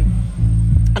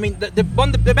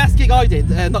 The best gig I did,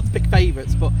 not to pick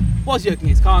favourites, but was Oaken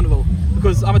Gates Carnival,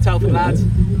 because I'm a Telford lad,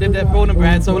 lived there, born and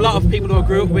bred, so a lot of people who I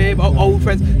grew up with, old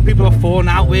friends, people I've fallen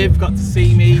out with, got to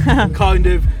see me kind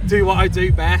of do what I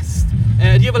do best.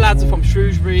 The other lads are from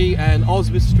Shrewsbury and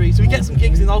Oswestry, so we get some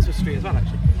gigs in Oswestry as well,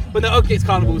 actually. But the Oaken Gates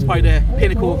Carnival was probably the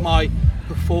pinnacle of my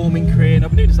performing career, and I've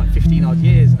been doing this like 15 odd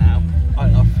years now. I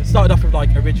don't know, I started off with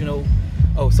like original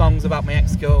songs about my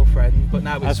ex-girlfriend, but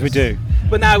now it's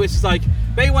But now it's just like,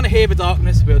 they want to hear The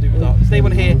Darkness, we'll do The Darkness. They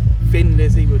want to hear Thin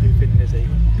Lizzy, we'll do Thin Lizzy.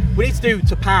 We need to do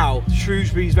Tapau,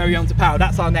 Shrewsbury's very own Tapau.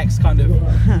 That's our next kind of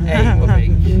aim, I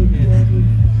think.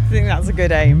 I think that's a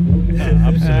good aim.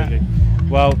 Absolutely.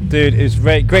 Well, dude, it's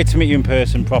great to meet you in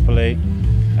person properly.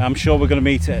 I'm sure we're going to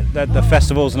meet at the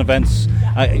festivals and events.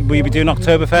 Will you be doing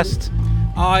Oktoberfest?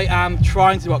 I am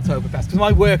trying to do Oktoberfest, because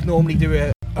my work normally do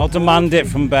it. I'll demand it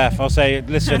from Beth. I'll say,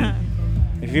 listen,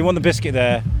 If you want the biscuit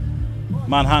there,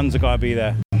 Manhattan's have got to be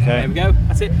there. Okay. There we go.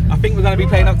 That's it. I think we're going to be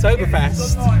playing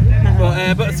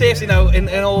Oktoberfest. But seriously, no. In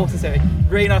all sincerity,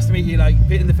 really nice to meet you. Like,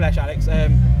 bit in the flesh, Alex. I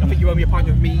think you owe me a pint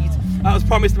of mead. That was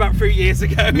promised about 3 years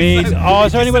ago. Mead. So Oh,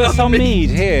 is there anyone that's on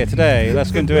mead here today?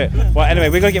 Let's go and do it. Well, anyway,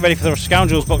 we're going to get ready for the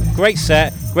Scoundrels. But great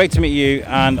set. Great to meet you,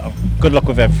 and good luck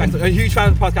with everything. I'm a huge fan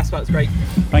of the podcast, but it's great.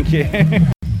 Thank you.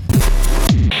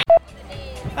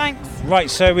 Thanks. Right,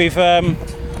 so we've.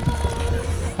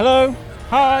 Hello.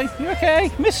 Hi. You okay?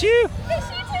 Miss you.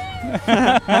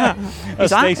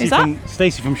 That's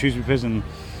Stacey from Shrewsbury Prison.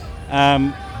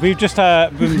 We've just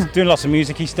been doing lots of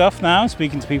music-y stuff now,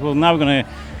 speaking to people. Now we're going to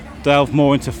delve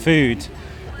more into food.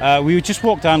 We just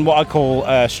walked down what I call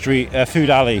food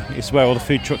alley. It's where all the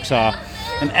food trucks are,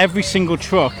 and every single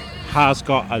truck has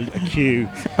got a queue.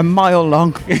 A mile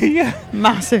long. Yeah.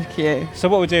 Massive queue. So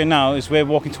what we're doing now is we're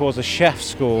walking towards the chef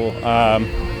school.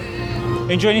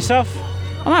 Enjoying yourself?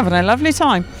 I'm having a lovely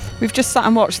time. We've just sat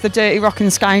and watched the Dirty Rockin'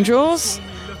 Scoundrels.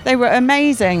 They were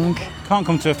amazing. Can't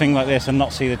come to a thing like this and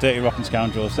not see the Dirty Rockin'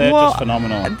 Scoundrels. They're just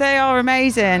phenomenal. They are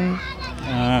amazing.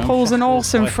 Paul's an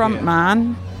awesome front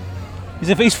man.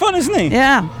 He's fun, isn't he?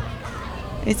 Yeah.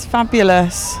 It's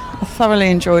fabulous. I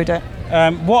thoroughly enjoyed it.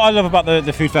 What I love about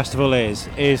the food festival is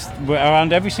we're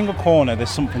around every single corner there's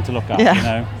something to look at. Yeah. You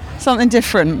know? Something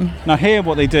different. Now here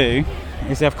what they do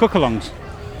is they have cook-alongs.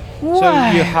 Wow.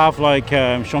 So you have like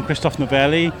Jean-Christophe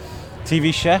Novelli,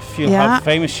 TV chef. You'll have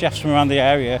famous chefs from around the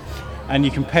area, and you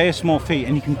can pay a small fee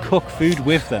and you can cook food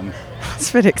with them.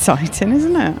 That's a bit exciting,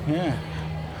 isn't it? Yeah.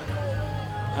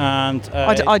 And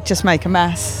I'd just make a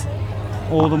mess.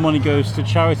 All the money goes to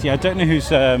charity. I don't know who's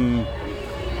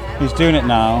doing it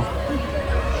now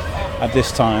at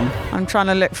this time. I'm trying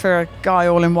to look for a guy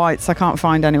all in whites. I can't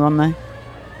find anyone though.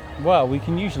 Well, we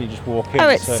can usually just walk in. Oh,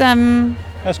 it's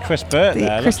That's Chris Burt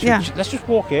there. Let's just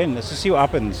walk in. Let's just see what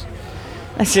happens.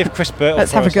 Let's see if Chris Burt.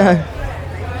 Let's have a go.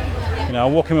 You know,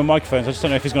 I'll walk in with microphones. I just don't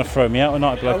know if he's going to throw me out or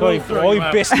not. I'd be like,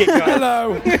 "Oh, Biscuit guy."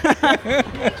 Hello.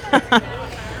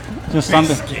 Just stand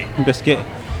Biscuit.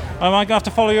 Am I going to have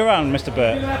to follow you around, Mr.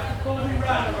 Burt?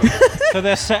 So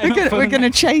they're setting up. We're going to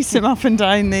chase him up and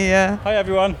down the. Hi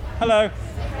everyone. Hello.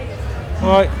 All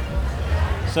right.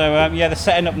 So they're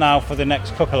setting up now for the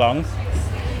next cook-along.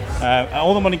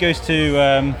 All the money goes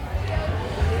to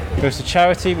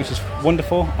charity, which is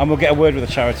wonderful, and we'll get a word with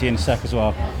the charity in a sec as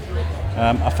well.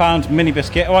 I found Mini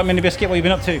Biscuit. All right, Mini Biscuit, what have you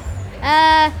been up to?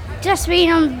 Just been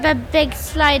on the big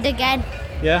slide again.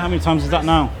 Yeah, how many times is that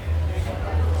now?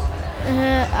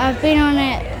 I've been on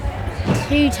it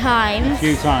 2 times. A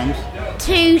few times.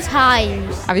 2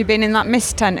 times. Have you been in that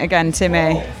mist tent again,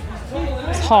 Timmy?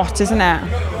 It's hot, isn't it?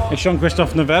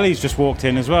 Jean-Christophe Novelli's just walked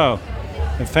in as well.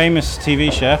 A famous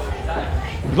TV chef.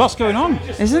 There's lots going on.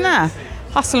 Isn't there?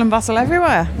 Hustle and bustle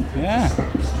everywhere. Yeah.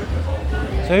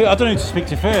 So I don't know who to speak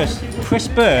to first. Chris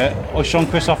Burt or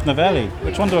Jean-Christophe Novelli?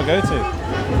 Which one do I go to?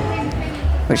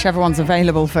 Whichever one's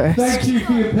available first. Thank you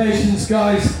for your patience,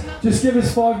 guys. Just give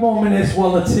us 5 more minutes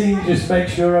while the team just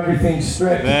makes sure everything's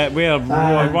stripped. We are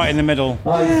right in the middle.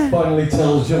 I finally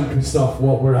tell Jean-Christophe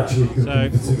what we're actually cooking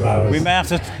for 2 hours. We may have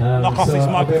to knock off these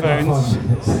microphones.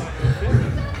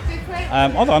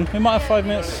 Hold on, we might have 5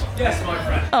 minutes. Yes, my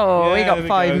friend. Oh, we got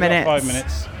 5 minutes. Got 5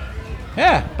 minutes.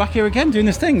 Yeah, back here again doing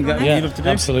this thing that you love to do.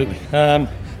 Absolutely.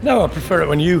 No, I prefer it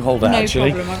when you hold it,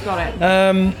 actually. No problem, I've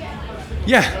got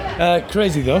it.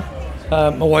 Crazy though.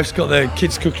 My wife's got the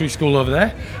kids' cookery school over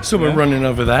there, so we're running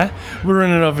over there. We're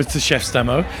running over to Chef's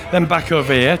Demo, then back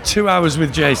over here, 2 hours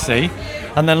with JC,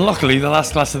 and then luckily the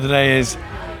last class of the day is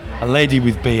a lady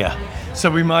with beer. So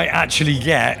we might actually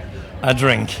get a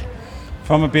drink.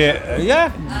 From a beer,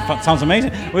 that sounds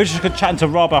amazing. We were just chatting to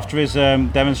Rob after his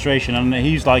demonstration, and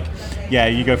he's like, "Yeah,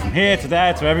 you go from here to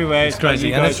there to everywhere." It's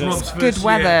crazy. And it's It's good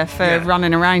weather for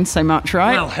running around so much,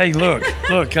 right? Well, hey, look,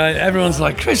 everyone's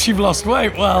like, "Chris, you've lost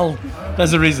weight." Well,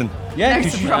 there's a reason. Yeah,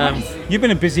 you've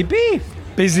been a busy bee.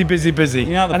 Busy.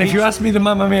 You know, and if you ask me the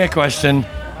Mamma Mia question,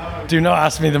 do not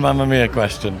ask me the Mamma Mia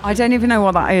question. I don't even know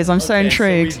what that is. I'm so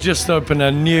intrigued. So we just opened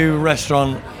a new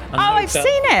restaurant. I've seen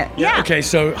it. Yeah. Okay,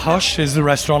 so Hush is the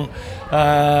restaurant.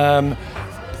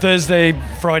 Thursday,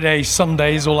 Friday,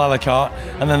 Sundays, all a la carte.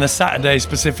 And then the Saturday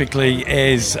specifically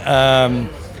is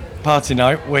party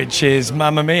night, which is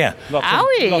Mamma Mia. Lots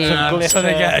of glitter. So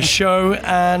they get a show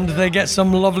and they get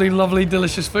some lovely, lovely,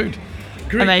 delicious food.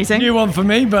 Amazing. New one for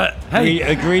me, but hey.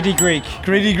 A greedy Greek.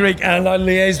 And I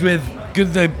liaised with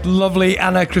the lovely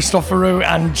Anna Christoforou,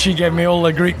 and she gave me all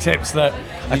the Greek tips that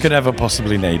I could ever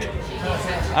possibly need.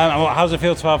 How does it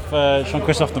feel to have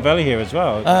Jean-Christophe Novelli here as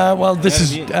well? Well, this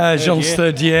is Jean's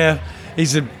third year.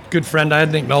 He's a good friend. I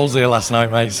had Nick Knowles here last night,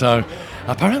 mate. So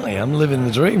apparently I'm living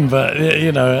the dream, but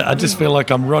you know, I just feel like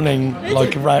I'm running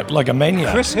like a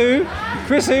maniac. Chris who?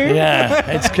 Yeah,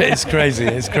 it's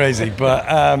crazy. But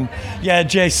yeah,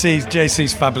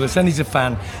 JC's fabulous, and he's a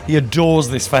fan. He adores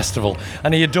this festival,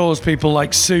 and he adores people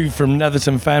like Sue from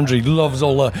Netherton Foundry. Loves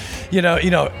all the, you know,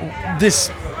 this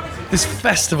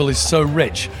festival is so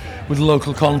rich with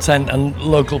local content and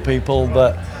local people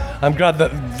that I'm glad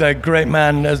that the great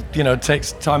man,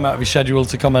 takes time out of his schedule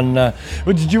to come and.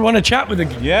 Did you want to chat with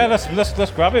him? Yeah,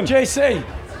 let's grab him. JC,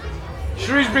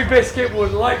 Shrewsbury Biscuit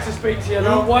would like to speak to you.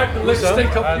 Now wipe the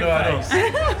lipstick off your face.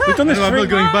 We've done this. I'm not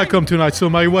going back home tonight, so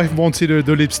my wife wanted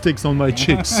the lipsticks on my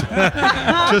cheeks.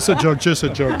 Just a joke. Just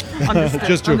joking.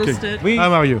 Understood.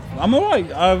 How are you? I'm all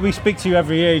right. We speak to you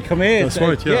every year. You come here. That's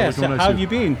right. Yeah. So how have you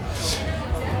been?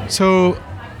 So.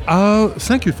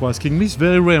 Thank you for asking me. It's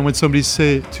very rare when somebody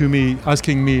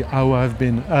asking me how I've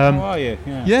been. How are you?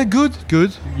 Yeah, good.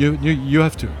 You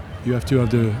have to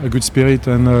have a good spirit,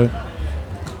 and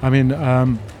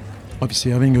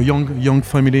obviously having a young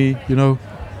family,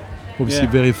 obviously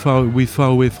very far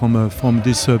away from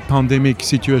this pandemic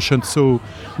situation. So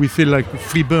we feel like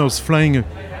free birds flying,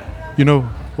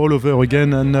 all over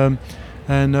again, and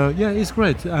it's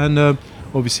great. And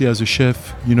obviously, as a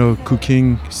chef,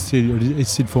 cooking it's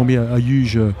still for me a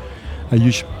huge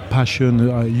passion,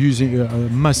 using a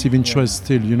massive interest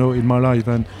still, in my life.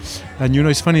 And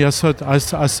it's funny. I thought,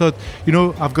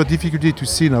 I've got difficulty to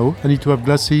see now. I need to have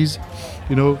glasses.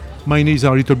 My knees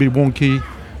are a little bit wonky,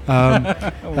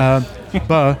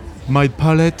 but my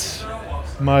palate,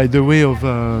 the way of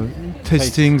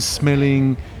tasting,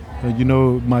 smelling.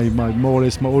 My more or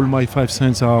less all my five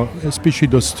senses are, especially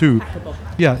those two.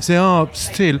 Yeah, they are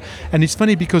still. And it's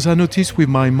funny because I noticed with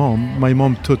my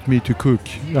mom taught me to cook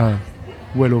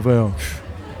well over,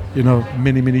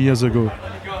 many years ago.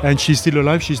 And she's still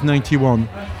alive, she's 91.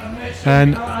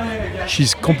 And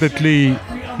she's completely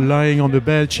lying on the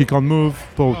bed, she can't move,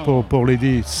 poor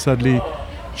lady, sadly.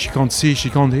 She can't see,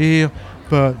 she can't hear,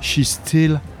 but she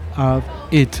still have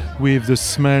it with the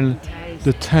smell,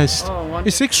 the taste.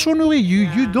 It's extraordinary.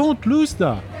 You don't lose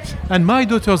that. And my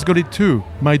daughter's got it too.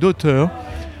 My daughter,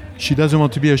 she doesn't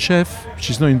want to be a chef.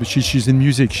 She's not. She's in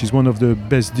music. She's one of the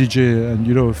best DJ and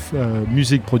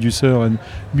music producer and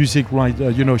music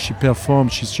writer. She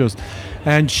performs.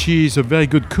 And she's a very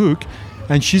good cook.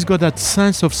 And she's got that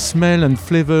sense of smell and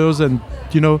flavors and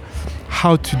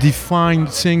how to define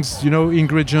things.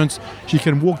 Ingredients. She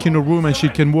can walk in a room and she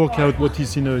can work out what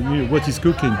is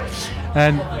cooking.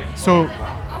 And so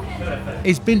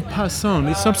it's been passed on.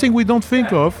 It's something we don't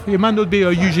think of. It might not be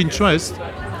a huge interest,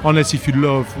 unless if you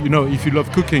love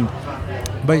cooking.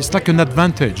 But it's like an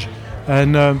advantage.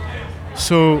 And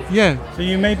so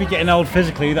you may be getting old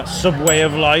physically, that subway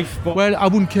of life. But well, I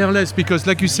wouldn't care less because,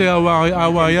 like you say, how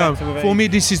I am. For me,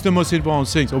 this is the most important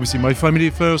thing. Obviously, my family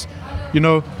first.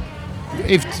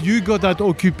 If you got that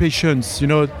occupations,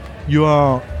 you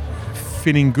are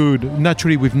feeling good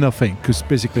naturally with nothing, because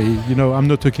basically I'm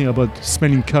not talking about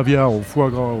smelling caviar or foie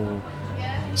gras or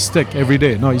steak every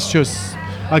day. No, it's just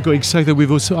I got excited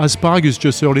with also asparagus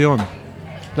just early on,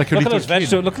 like a little those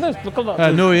vegetables. Look at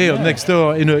that. No, here next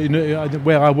door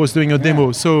where I was doing a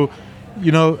demo. So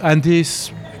and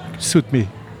this suit me.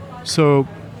 So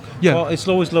well, it's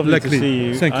always lovely to see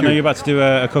you. Thank you. I know you're about to do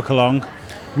a cook-along.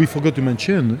 We forgot to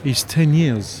mention it's 10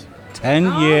 years.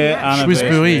 10-year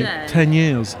anniversary. Shrewsbury, 10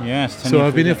 years. Yes, 10 so years.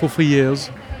 I've been here for 3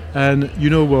 years. And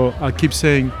I keep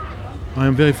saying, I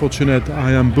am very fortunate.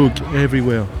 I am booked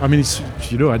everywhere. I mean,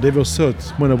 I never thought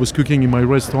when I was cooking in my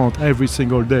restaurant every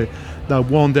single day that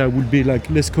one day I would be like,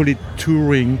 let's call it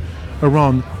touring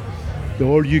around the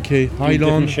whole UK,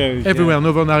 Ireland, shows, everywhere,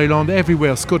 Northern Ireland,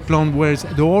 everywhere, Scotland, Wales,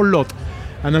 the whole lot.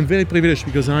 And I'm very privileged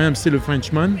because I am still a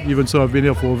Frenchman, even so I've been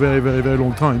here for a very, very, very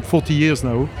long time, 40 years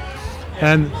now.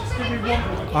 And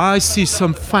I see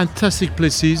some fantastic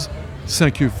places.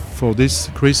 Thank you for this,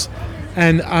 Chris.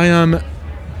 And I am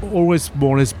always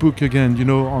more or less booked again,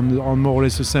 on more or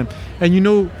less the same.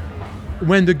 And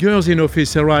when the girls in office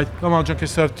say, right, come on,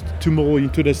 Jean-Christophe, tomorrow in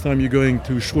 2 days' time you're going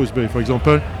to Shrewsbury, for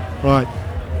example. Right.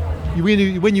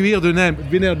 When you hear the name,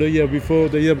 been there the year before,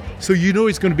 so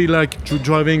it's going to be like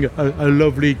driving a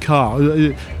lovely car.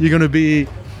 You're going to be,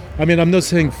 I'm not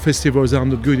saying festivals are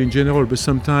not good in general, but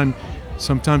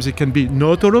sometimes it can be,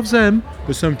 not all of them,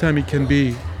 but sometimes it can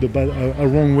be a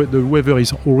wrong way. The weather is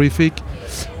horrific,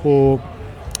 or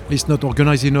it's not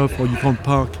organized enough, or you can't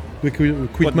park the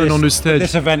equipment on the stage.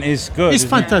 This event is good. It's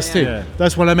fantastic. Yeah.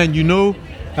 That's what I mean,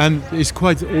 and it's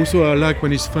quite also I like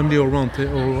when it's family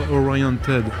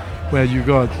oriented. where you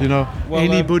got, Well,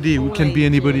 anybody who can be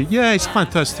anybody. Yeah, it's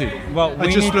fantastic. Well,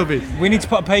 I just love it. We need to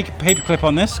put a paper clip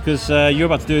on this because you're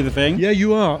about to do the thing. Yeah,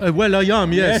 you are. Well, I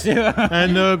am, yes.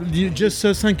 And just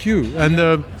thank you.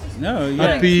 And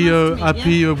happy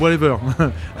whatever.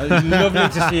 Lovely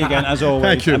to see you again, as always.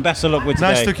 Thank you. And best of luck with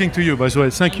today. Nice talking to you, by the way.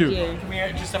 Thank you. Can we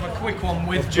just have a quick one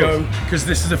with Joe, because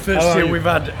this is the first year we've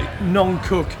had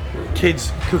non-cook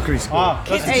kids cookery school.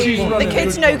 The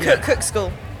Kids No Cook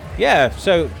School. Yeah,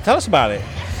 so tell us about it.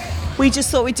 We just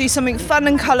thought we'd do something fun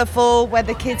and colourful where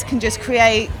the kids can just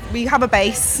create. We have a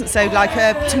base, so like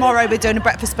tomorrow we're doing a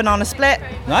breakfast banana split.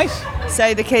 Nice.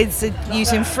 So the kids are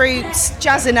using fruits,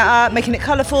 jazzing it up, making it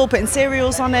colourful, putting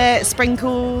cereals on it,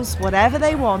 sprinkles, whatever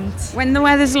they want. When the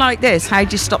weather's like this, how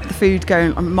do you stop the food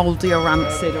going mouldy or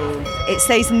rancid? Or it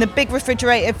stays in the big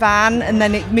refrigerated van and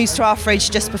then it moves to our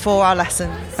fridge just before our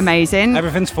lessons. Amazing.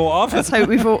 Everything's thought of. Let's hope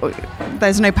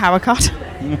there's no power cut.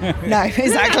 No,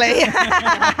 exactly.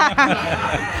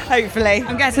 Hopefully.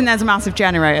 I'm guessing there's a massive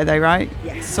generator though, right?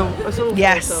 Yes. So it's all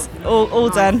yes, all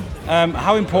done.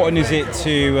 How important is it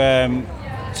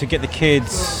to get the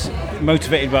kids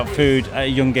motivated about food at a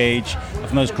young age,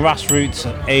 from those grassroots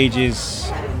ages?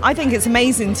 I think it's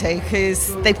amazing too,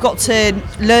 because they've got to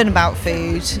learn about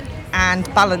food and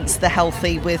balance the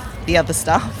healthy with the other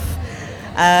stuff.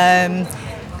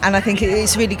 And I think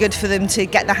it's really good for them to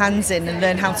get their hands in and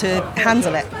learn how to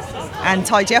handle it and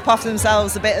tidy up after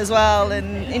themselves a bit as well.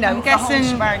 And I'm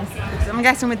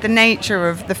guessing with the nature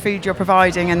of the food you're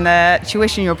providing and the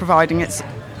tuition you're providing, it's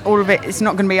all of it. It's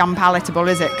not going to be unpalatable,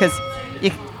 is it? Because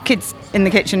your kids in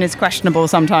the kitchen is questionable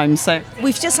sometimes. So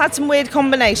we've just had some weird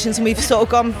combinations, and we've sort of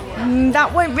gone,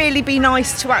 that won't really be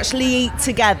nice to actually eat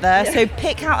together. So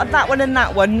pick out that one and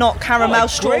that one, not caramel,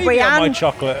 strawberry, and my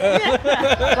chocolate.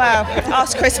 Well,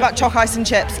 ask Chris about choc ice and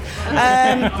chips.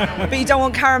 But you don't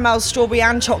want caramel, strawberry,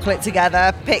 and chocolate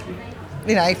together. Pick,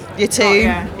 your two.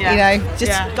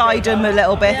 Just guide them a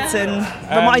little bit and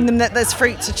remind them that there's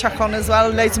fruit to chuck on as well,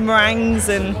 loads of meringues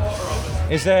and.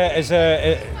 Is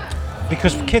there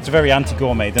because kids are very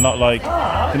anti-gourmet. They're not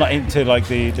into like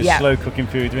the slow cooking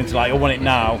food. They're into like, I want it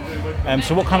now.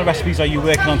 So what kind of recipes are you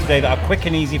working on today that are quick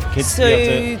and easy for kids to be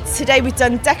able to? Today we've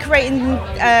done decorating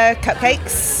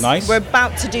cupcakes. Nice. We're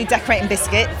about to do decorating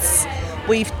biscuits.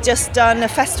 We've just done a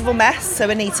festival mess, so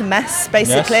an eaten mess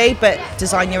basically, but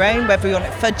design your own, whether you want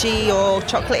it fudgy or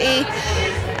chocolatey.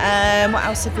 What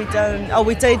else have we done? Oh,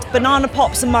 we did banana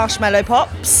pops and marshmallow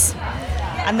pops.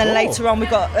 And then later on we've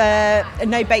got a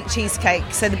no-bake cheesecake.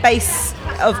 So the base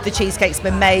of the cheesecake's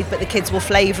been made, but the kids will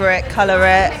flavour it, colour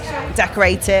it,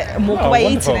 decorate it and walk away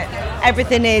wonderful. eating it.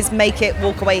 Everything is make it,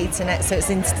 walk away eating it, so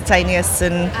it's instantaneous.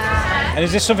 And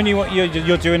is this something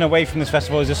you're doing away from this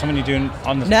festival? Is this something you're doing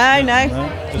on the? No,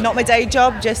 not my day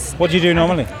job. Just what do you do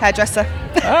normally? Hairdresser.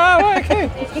 Oh, right, okay.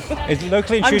 Is it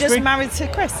locally in I'm Shrewsbury? just married to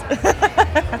Chris.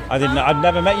 I'd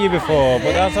never met you before,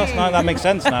 but that's nice. That makes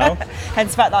sense now.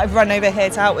 Hence the fact that I've run over here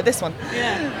to help with this one.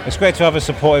 Yeah. It's great to have a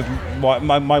supportive wife.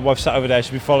 My wife sat over there.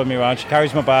 She'll be following me around. She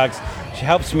carries my bags. She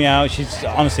helps me out. She's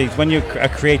honestly, when you're a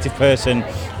creative person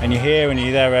and you're here and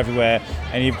you're there everywhere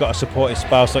and you've got a supportive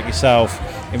spouse like yourself,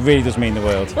 it really does mean the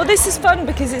world. Well, this is fun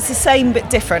because it's the same but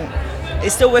different.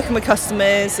 It's still working with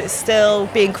customers. It's still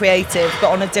being creative,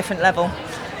 but on a different level.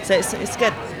 So it's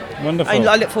good. Wonderful.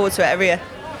 I look forward to it every year.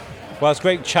 Well, it's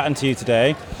great chatting to you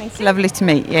today. Thank you. Lovely to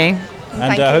meet you.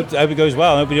 And I hope it goes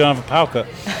well. I hope you don't have a power cut.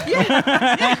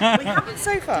 Yeah, we haven't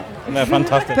so far. No,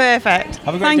 fantastic. Perfect.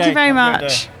 Have a great Thank day. you very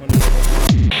much.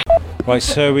 Right,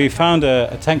 so we found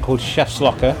a tent called Chef's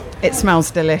Locker. It smells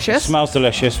delicious. It smells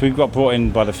delicious. We've got brought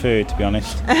in by the food, to be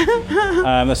honest.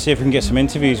 Let's see if we can get some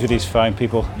interviews with these fine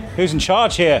people. Who's in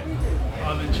charge here?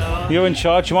 I'm in charge. You're in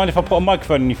charge. Do you mind if I put a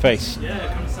microphone in your face?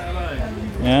 Yeah, come say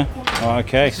hello. Yeah? Oh,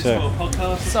 okay, This is for a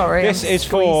podcast. Sorry. This is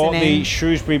for the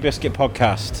Shrewsbury Biscuit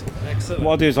podcast. Excellent.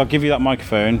 What I'll do is I'll give you that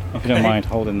microphone, if you don't mind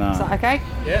holding that. Is that okay?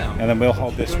 Yeah. And then we'll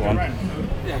hold this one.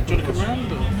 Yeah, do you want to come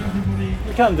round? Or?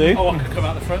 We can do. Oh, I can come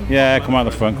out the front? Yeah, come out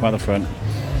the front, come out the front.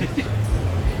 You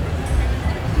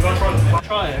want to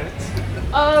try it?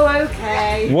 Oh,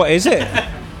 okay. What is it?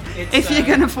 If you're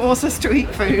going to force us to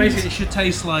eat food. Basically, it should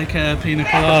taste like a pina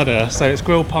colada. So it's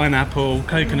grilled pineapple,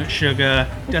 coconut sugar,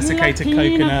 desiccated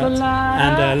coconut,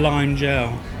 and lime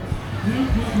gel.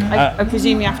 I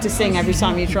presume you have to sing every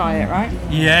time you try it, right?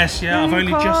 Yes, yeah. I've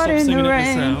only just stopped singing it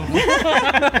myself.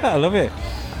 I love it.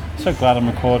 So glad I'm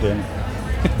recording.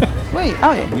 Wait,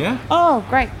 oh yeah. Yeah? Oh,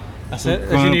 great. That's it.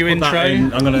 There's your new intro. I'm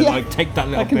going to take that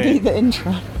little I can bit be the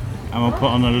intro. and we'll put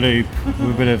on a loop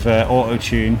with a bit of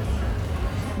auto-tune.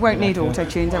 won't need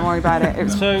auto-tune, don't worry about it. It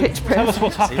was So pitch perfect. tell us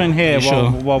what's happening here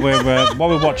Sure. while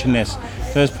we're watching this.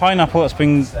 There's pineapple that's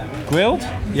been grilled.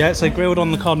 Yeah, so grilled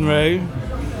on the Conroe.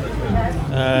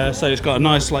 So it's got a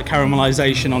nice like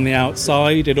caramelisation on the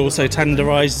outside. It also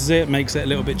tenderises it, makes it a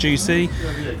little bit juicy.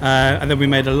 And then we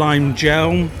made a lime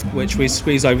gel, which we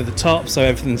squeeze over the top so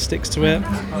everything sticks to it.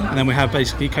 And then we have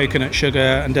basically coconut sugar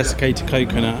and desiccated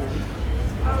coconut.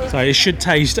 So it should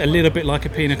taste a little bit like a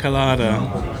pina colada.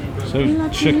 So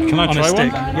can I on try a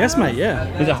stick. one? Yes, mate. Yeah.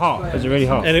 Is it hot? Is it really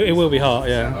hot? It will be hot.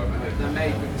 Yeah.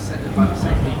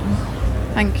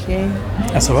 Thank you.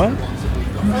 That's all right.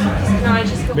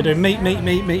 We're doing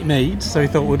meat. So we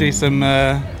thought we'll do some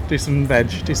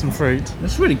veg, do some fruit.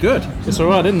 That's really good. It's all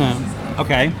right, isn't it?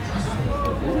 Okay.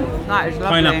 That is lovely.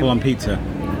 Pineapple on pizza.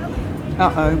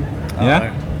 Uh-oh.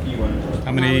 Yeah.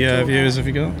 How many viewers have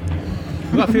you got?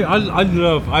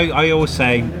 I always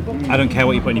say, I don't care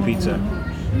what you put in your pizza.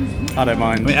 I don't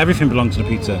mind. I mean, everything belongs to the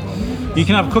pizza. You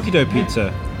can have cookie dough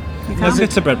pizza. There's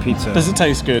pizza bread pizza. Does it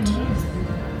taste good?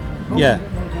 Yeah.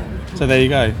 So there you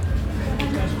go.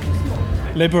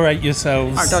 Liberate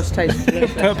yourselves. That does taste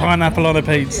delicious. Put pineapple on a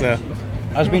pizza.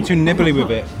 I was being too nibbly with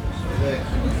it.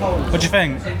 What do you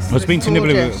think? I was being too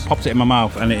nibbly with it. Popped it in my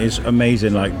mouth, and it is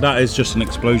amazing. Like that is just an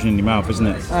explosion in your mouth, isn't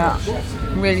it?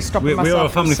 Really stopping myself. We are a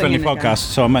family-friendly from singing podcast,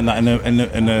 so I meant that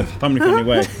in a family-friendly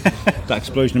way. That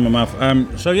explosion in my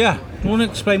mouth. So yeah, you want to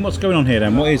explain what's going on here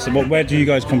then? Where do you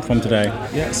guys come from today?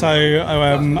 Yeah, so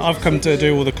I've come to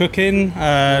do all the cooking.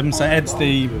 So Ed's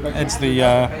the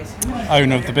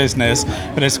owner of the business,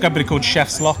 but it's a company called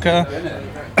Chef's Locker.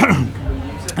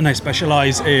 And they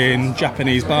specialise in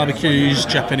Japanese barbecues,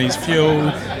 Japanese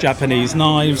fuel, Japanese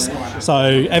knives,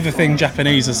 so everything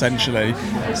Japanese essentially.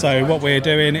 So what we're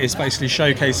doing is basically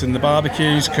showcasing the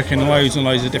barbecues, cooking loads and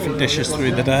loads of different dishes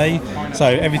through the day. So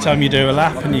every time you do a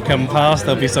lap and you come past,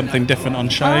 there'll be something different on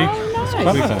show.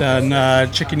 We've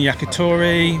done chicken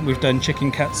yakitori, we've done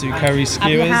chicken katsu curry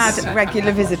skewers. Have you had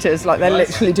regular visitors, like they're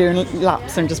literally doing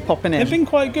laps and just popping in? They've been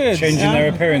quite good. Changing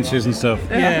their appearances and stuff.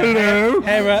 Yeah. Hello.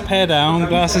 Hair up, hair down,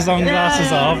 glasses on,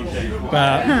 glasses off.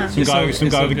 But some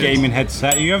guy with a gaming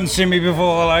headset. You haven't seen me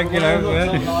before, like, you know.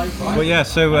 But yeah,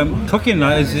 so cooking,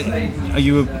 are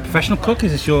you a professional cook?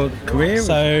 Is this your career?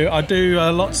 So I do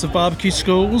lots of barbecue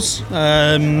schools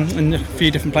in a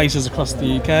few different places across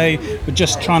the UK. We're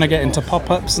just trying to get into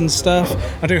pop-ups and stuff.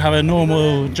 I do have a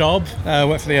normal job. I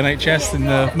work for the NHS in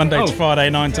the Monday to Friday,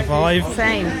 9 to 5.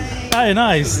 Same. Oh,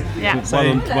 nice. Yeah. So,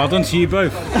 well done to you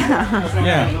both.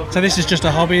 Yeah. So this is just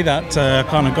a hobby that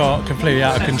kind of got completely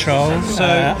out of control. So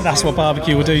that's what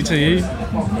barbecue will do to you.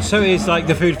 So it's like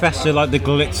the food festival, like the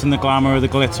glitz and the glamour, the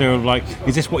glitter of like,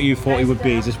 is this what you thought it would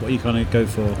be? Is this what you kind of go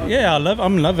for? Yeah,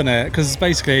 I'm loving it because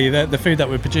basically the food that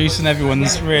we're producing,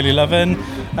 everyone's really loving.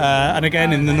 And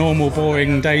again, in the normal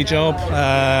boring day job,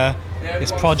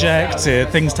 it's projects,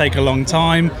 things take a long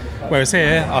time. Whereas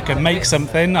here, I can make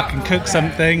something, I can cook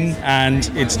something, and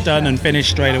it's done and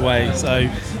finished straight away. So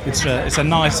it's a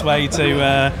nice way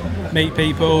to meet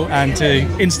people and to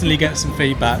instantly get some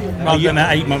feedback rather than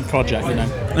an 8-month project, you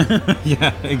know.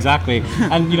 Yeah, exactly.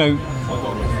 And you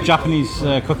know, Japanese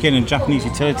cooking and Japanese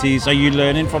utilities. Are you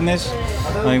learning from this?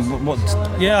 I mean, what?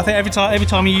 Yeah, I think every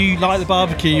time you like the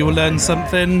barbecue, you will learn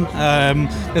something.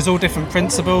 There's all different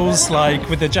principles. Like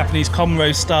with the Japanese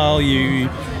Conroe style, you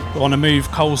want to move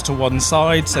coals to one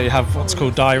side, so you have what's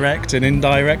called direct and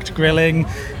indirect grilling.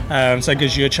 So it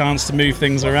gives you a chance to move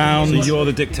things around. So you're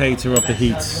the dictator of the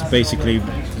heat, basically.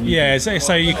 Yeah,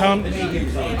 so you can't.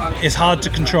 It's hard to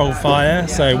control fire.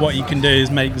 So what you can do is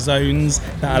make zones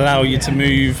that allow you to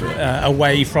move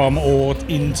away from or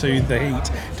into the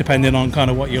heat, depending on kind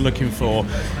of what you're looking for.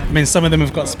 I mean, some of them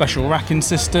have got special racking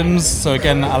systems. So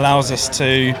again, that allows us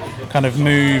to kind of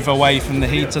move away from the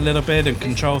heat a little bit and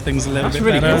control things a little bit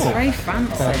really better. cool. It's very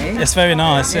fancy. It's very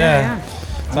nice, yeah.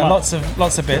 So Wow.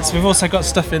 lots of bits. We've also got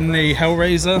stuff in the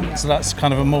Hellraiser, so that's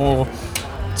kind of a more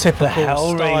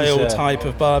typical style type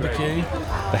of barbecue.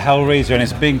 The Hellraiser, and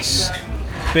it's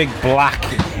big black.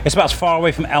 It's about as far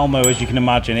away from Elmo as you can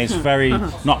imagine. It's very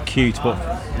not cute, but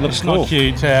looks It's cool. not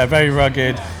cute, yeah, very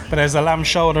rugged. But there's a lamb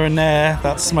shoulder in there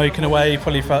that's smoking away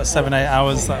probably for about 7-8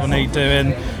 hours that will need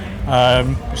doing.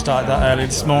 We started that early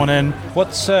this morning.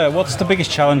 What's the biggest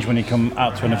challenge when you come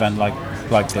out to an event like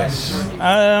this?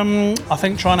 I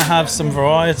think trying to have some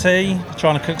variety,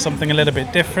 trying to cook something a little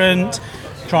bit different,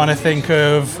 trying to think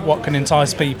of what can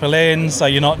entice people in, so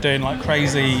you're not doing like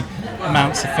crazy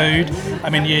amounts of food. I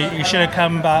mean, you should have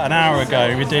come about an hour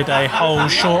ago. We did a whole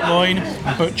short loin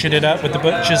and butchered it up with the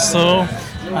butcher's saw.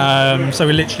 So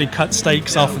we literally cut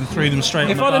steaks off and threw them straight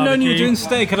on If the I'd have known you were barbecue. doing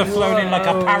steak, I'd have flown in like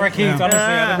a parakeet. Honestly,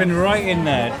 I'd have been right in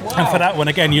there. And for that one,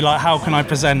 again, you like, how can I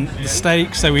present the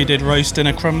steak? So we did roast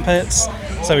dinner crumpets.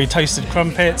 So we toasted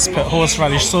crumpets, put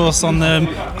horseradish sauce on them,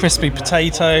 crispy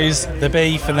potatoes, the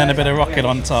beef, and then a bit of rocket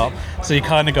on top. So you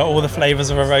kind of got all the flavours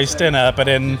of a roast dinner, but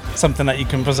in something that you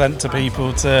can present to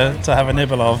people to have a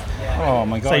nibble of. Oh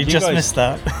my god! So you just guys- missed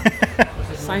that.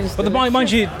 But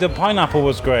mind you, the pineapple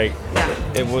was great.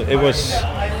 It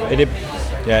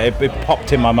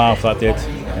popped in my mouth. That did.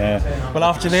 Yeah. Well,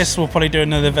 after this, we'll probably do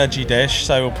another veggie dish.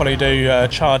 So we'll probably do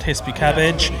charred hispy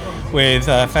cabbage with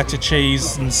feta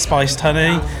cheese and spiced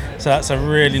honey. So that's a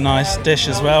really nice dish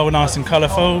as well, nice and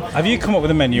colourful. Have you come up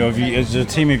with a menu? As a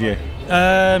team of you?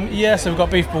 Yeah, so we've got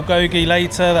beef bulgogi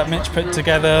later that Mitch put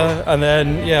together, and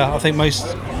then I think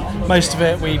most of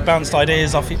it we bounced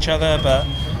ideas off each other, but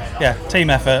yeah, team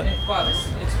effort.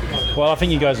 Well, I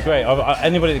think you guys are great.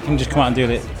 Anybody that can just come out and do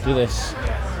this.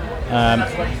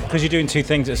 Because you're doing two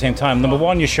things at the same time. Number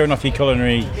one, you're showing off your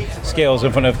culinary skills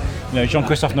in front of,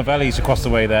 Jean-Christophe Novelli's across the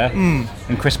way there, and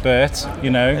Chris Burt. It's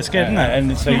good, isn't it?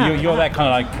 And so you're that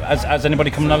kind of like. Has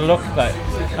anybody come and had a look? Like,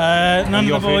 none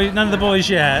of the boys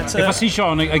yet. If I see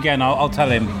Sean again, I'll tell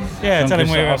him. Yeah, tell him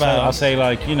where about. I'll say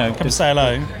come say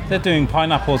hello. They're doing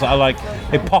pineapples that are like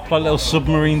they pop like little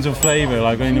submarines of flavour,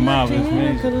 like in your mouth.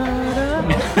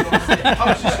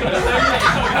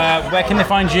 Where can they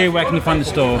find you? Where can they find the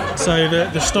store? So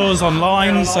the store's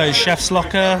online, so Chef's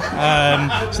Locker.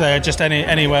 So they're just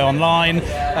anywhere online,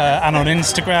 and on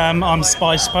Instagram, I'm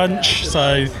Spice Punch.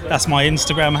 So that's my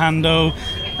Instagram handle.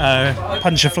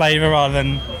 Punch of flavour rather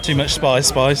than too much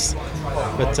spice.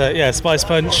 But Spice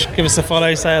Punch. Give us a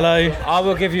follow. Say hello. I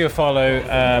will give you a follow.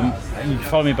 You can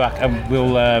follow me back, and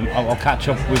I'll catch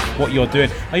up with what you're doing.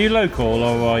 Are you local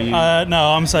or are you?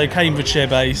 No, I'm Cambridgeshire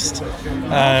based.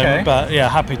 Okay. But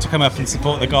happy to come up and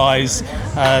support the guys.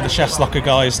 The Chef's Locker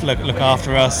guys look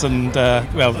after us, and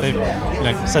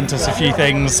they've sent us a few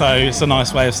things, so it's a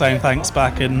nice way of saying thanks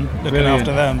back and looking Brilliant.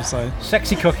 after them. So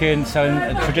Sexy cooking,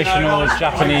 selling traditional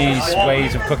Japanese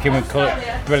ways of cooking with colour.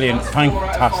 Brilliant,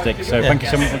 fantastic. So thank you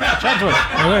so much for chatting to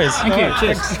us. No worries. Thank you.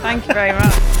 Cheers. Thank you very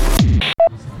much.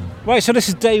 Right, so this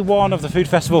is day one of the food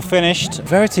festival finished.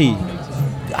 Verity,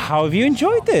 how have you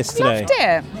enjoyed this today? Loved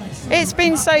it. It's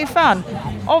been so fun.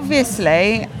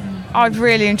 Obviously, I've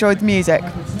really enjoyed the music.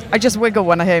 I just wiggle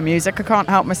when I hear music. I can't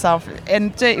help myself.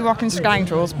 And Dirty Rockin'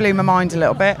 Scoundrels blew my mind a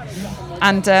little bit.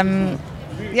 And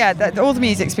all the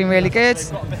music's been really good.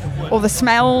 All the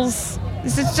smells.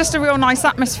 This is just a real nice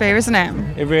atmosphere, isn't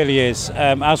it? It really is.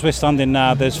 As we're standing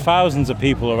now, there's thousands of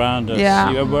people around us.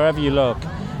 Yeah. Wherever you look,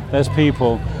 there's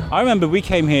people. I remember we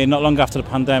came here not long after the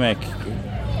pandemic,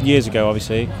 years ago,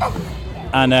 obviously,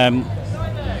 and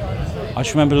I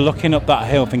just remember looking up that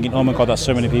hill thinking, oh my God, that's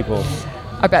so many people.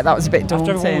 I bet that was a bit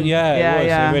daunting. After everyone,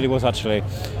 it really was actually.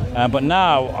 But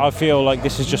now I feel like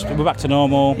this is we're back to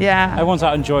normal. Yeah. Everyone's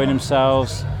out enjoying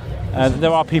themselves.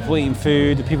 There are people eating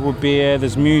food, the people with beer,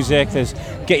 there's music, there's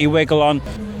get your wiggle on. What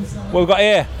have we got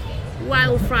here?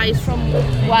 Wild fries from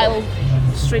Wild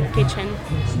Street Kitchen.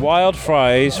 Wild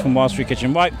fries from Wild Street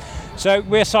Kitchen. Right, so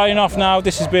we're signing off now.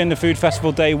 This has been the Food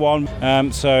Festival Day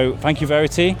 1. So thank you,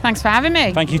 Verity. Thanks for having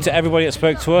me. Thank you to everybody that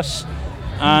spoke to us.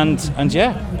 And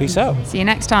peace out. See you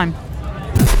next time.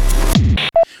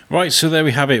 Right, so there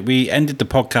we have it. We ended the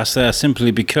podcast there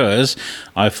simply because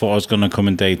I thought I was going to come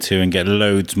in day 2 and get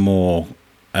loads more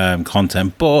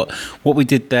content, but what we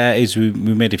did there is we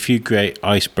made a few great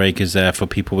icebreakers there for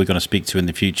people we're going to speak to in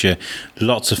the future.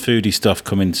 Lots of foodie stuff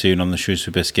coming soon on the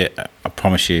Shrewsbury Biscuit, I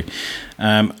promise you.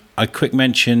 A quick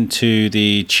mention to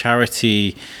the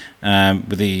charity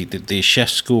with the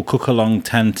Chef's School Cook-Along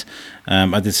tent.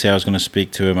 I did say I was going to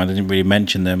speak to them. I didn't really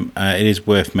mention them. It is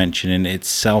worth mentioning. It's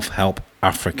Self-Help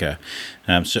Africa.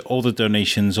 So all the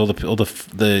donations, all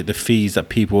the fees that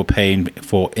people were paying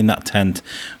for in that tent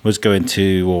was going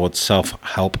towards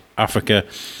Self-Help Africa.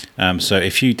 So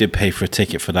if you did pay for a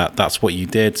ticket for that, that's what you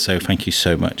did. So thank you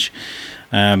so much.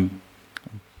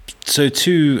 So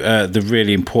to the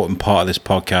really important part of this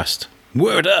podcast,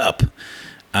 word up.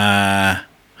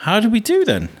 How do we do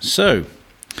then? So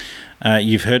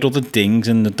you've heard all the dings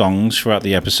and the dongs throughout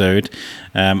the episode.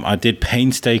 I did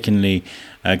painstakingly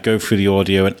go through the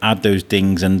audio and add those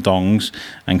dings and dongs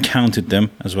and counted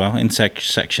them as well in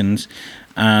sections.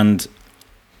 And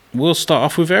we'll start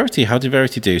off with Verity. How did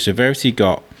Verity do? So Verity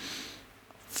got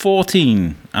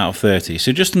 14 out of 30,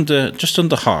 so just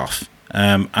under half.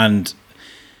 And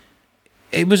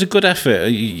it was a good effort.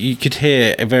 You could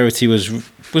hear Verity was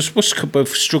both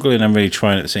struggling and really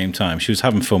trying at the same time. She was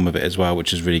having fun with it as well,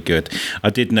 which is really good. I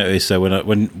did notice though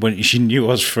when she knew I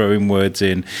was throwing words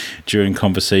in during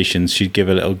conversations, she'd give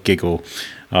a little giggle.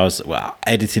 I was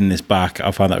editing this back.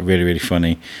 I found that really, really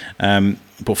funny. But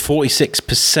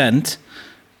 46%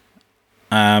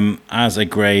 as a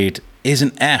grade is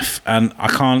an F, and I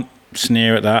can't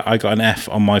sneer at that. I got an F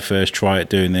on my first try at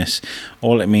doing this.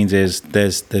 All it means is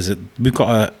we've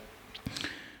got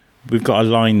a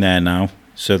line there now.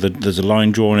 So there's a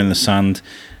line drawn in the sand,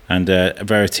 and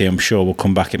Verity, I'm sure, will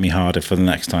come back at me harder for the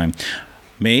next time.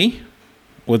 Me,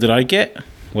 what did I get?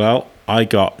 Well, I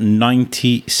got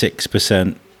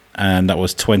 96%, and that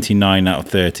was 29 out of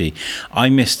 30. I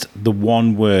missed the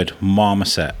one word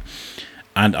marmoset,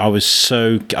 and I was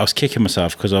kicking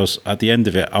myself because I was at the end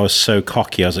of it. I was so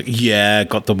cocky. I was like, "Yeah,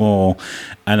 got them all,"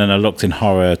 and then I looked in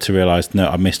horror to realise no,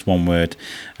 I missed one word.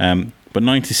 But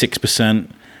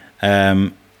 96%.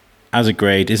 As a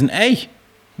grade is an A,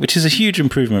 which is a huge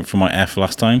improvement from my F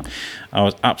last time. I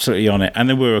was absolutely on it, and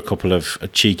there were a couple of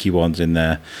cheeky ones in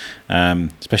there,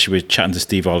 especially with chatting to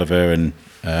Steve Oliver and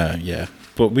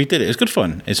but we did it. It was good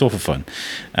fun. It's all for fun.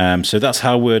 So that's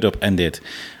how Word Up ended.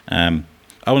 I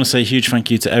want to say a huge thank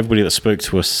you to everybody that spoke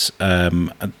to us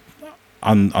on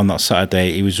that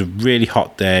Saturday. It was a really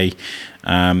hot day.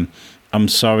 I'm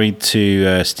sorry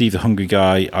to Steve the Hungry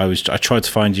Guy. I tried to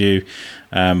find you,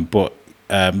 but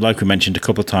like we mentioned a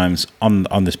couple of times on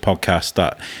this podcast,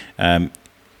 that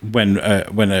when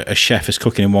a chef is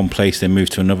cooking in one place, they move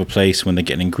to another place. When they're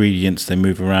getting ingredients, they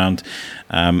move around.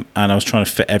 And I was trying to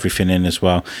fit everything in as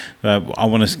well. I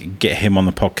want to get him on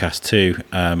the podcast too,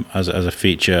 as a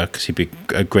feature, because he'd be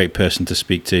a great person to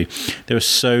speak to. There were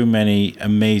so many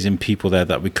amazing people there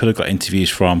that we could have got interviews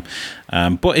from.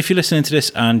 But if you're listening to this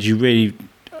and you really,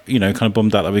 kind of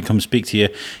bummed out that we come speak to you,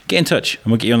 get in touch and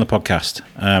we'll get you on the podcast.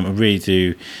 I really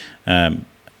do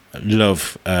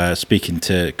love speaking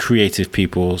to creative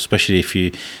people, especially if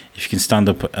you can stand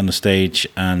up on the stage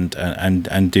and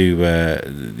do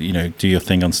do your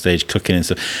thing on stage, cooking and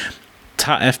stuff.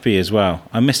 Tat FB as well.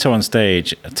 I missed her on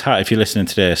stage. Tat, if you're listening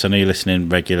to this, I know you're listening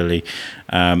regularly.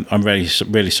 I'm really,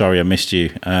 really sorry I missed you,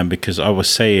 because I was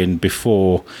saying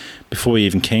before you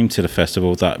even came to the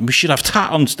festival that we should have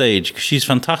Tat on stage because she's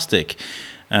fantastic.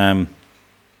 If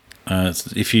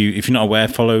you're not aware,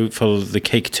 follow the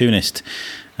Cake Tunist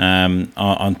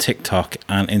on TikTok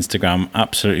and Instagram.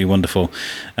 Absolutely wonderful.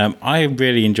 I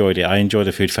really enjoyed it. I enjoy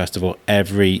the food festival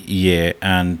every year,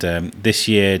 and this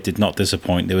year did not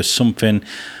disappoint. There was something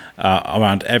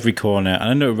around every corner. And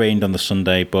I know it rained on the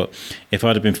Sunday, but if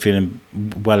I'd have been feeling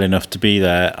well enough to be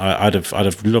there, I'd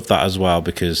have loved that as well,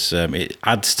 because it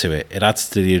adds to it. It adds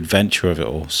to the adventure of it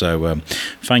all. So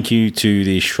thank you to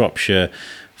the Shropshire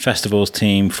Festivals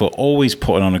team for always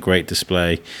putting on a great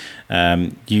display.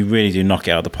 You really do knock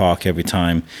it out of the park every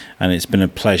time, and it's been a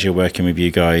pleasure working with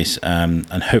you guys, and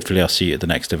hopefully I'll see you at the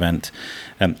next event.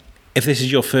 If this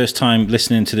is your first time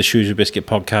listening to the Shrewsbury Biscuit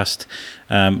podcast,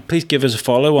 please give us a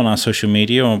follow on our social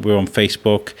media. We're on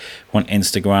Facebook, we're on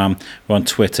Instagram, we're on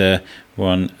Twitter, we're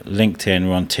on LinkedIn,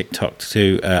 we're on TikTok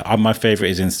too. My favourite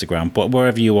is Instagram, but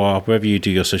wherever you are, wherever you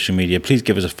do your social media, please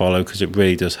give us a follow, because it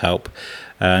really does help.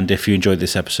 And if you enjoyed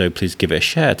this episode, please give it a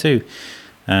share too.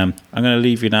 I'm going to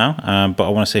leave you now, but I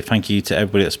want to say thank you to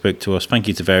everybody that spoke to us. Thank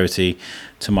you to Verity,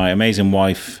 to my amazing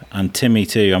wife, and Timmy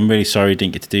too. I'm really sorry you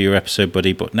didn't get to do your episode,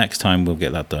 buddy, but next time we'll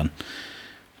get that done.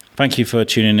 Thank you for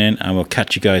tuning in, and we'll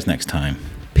catch you guys next time.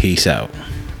 Peace out.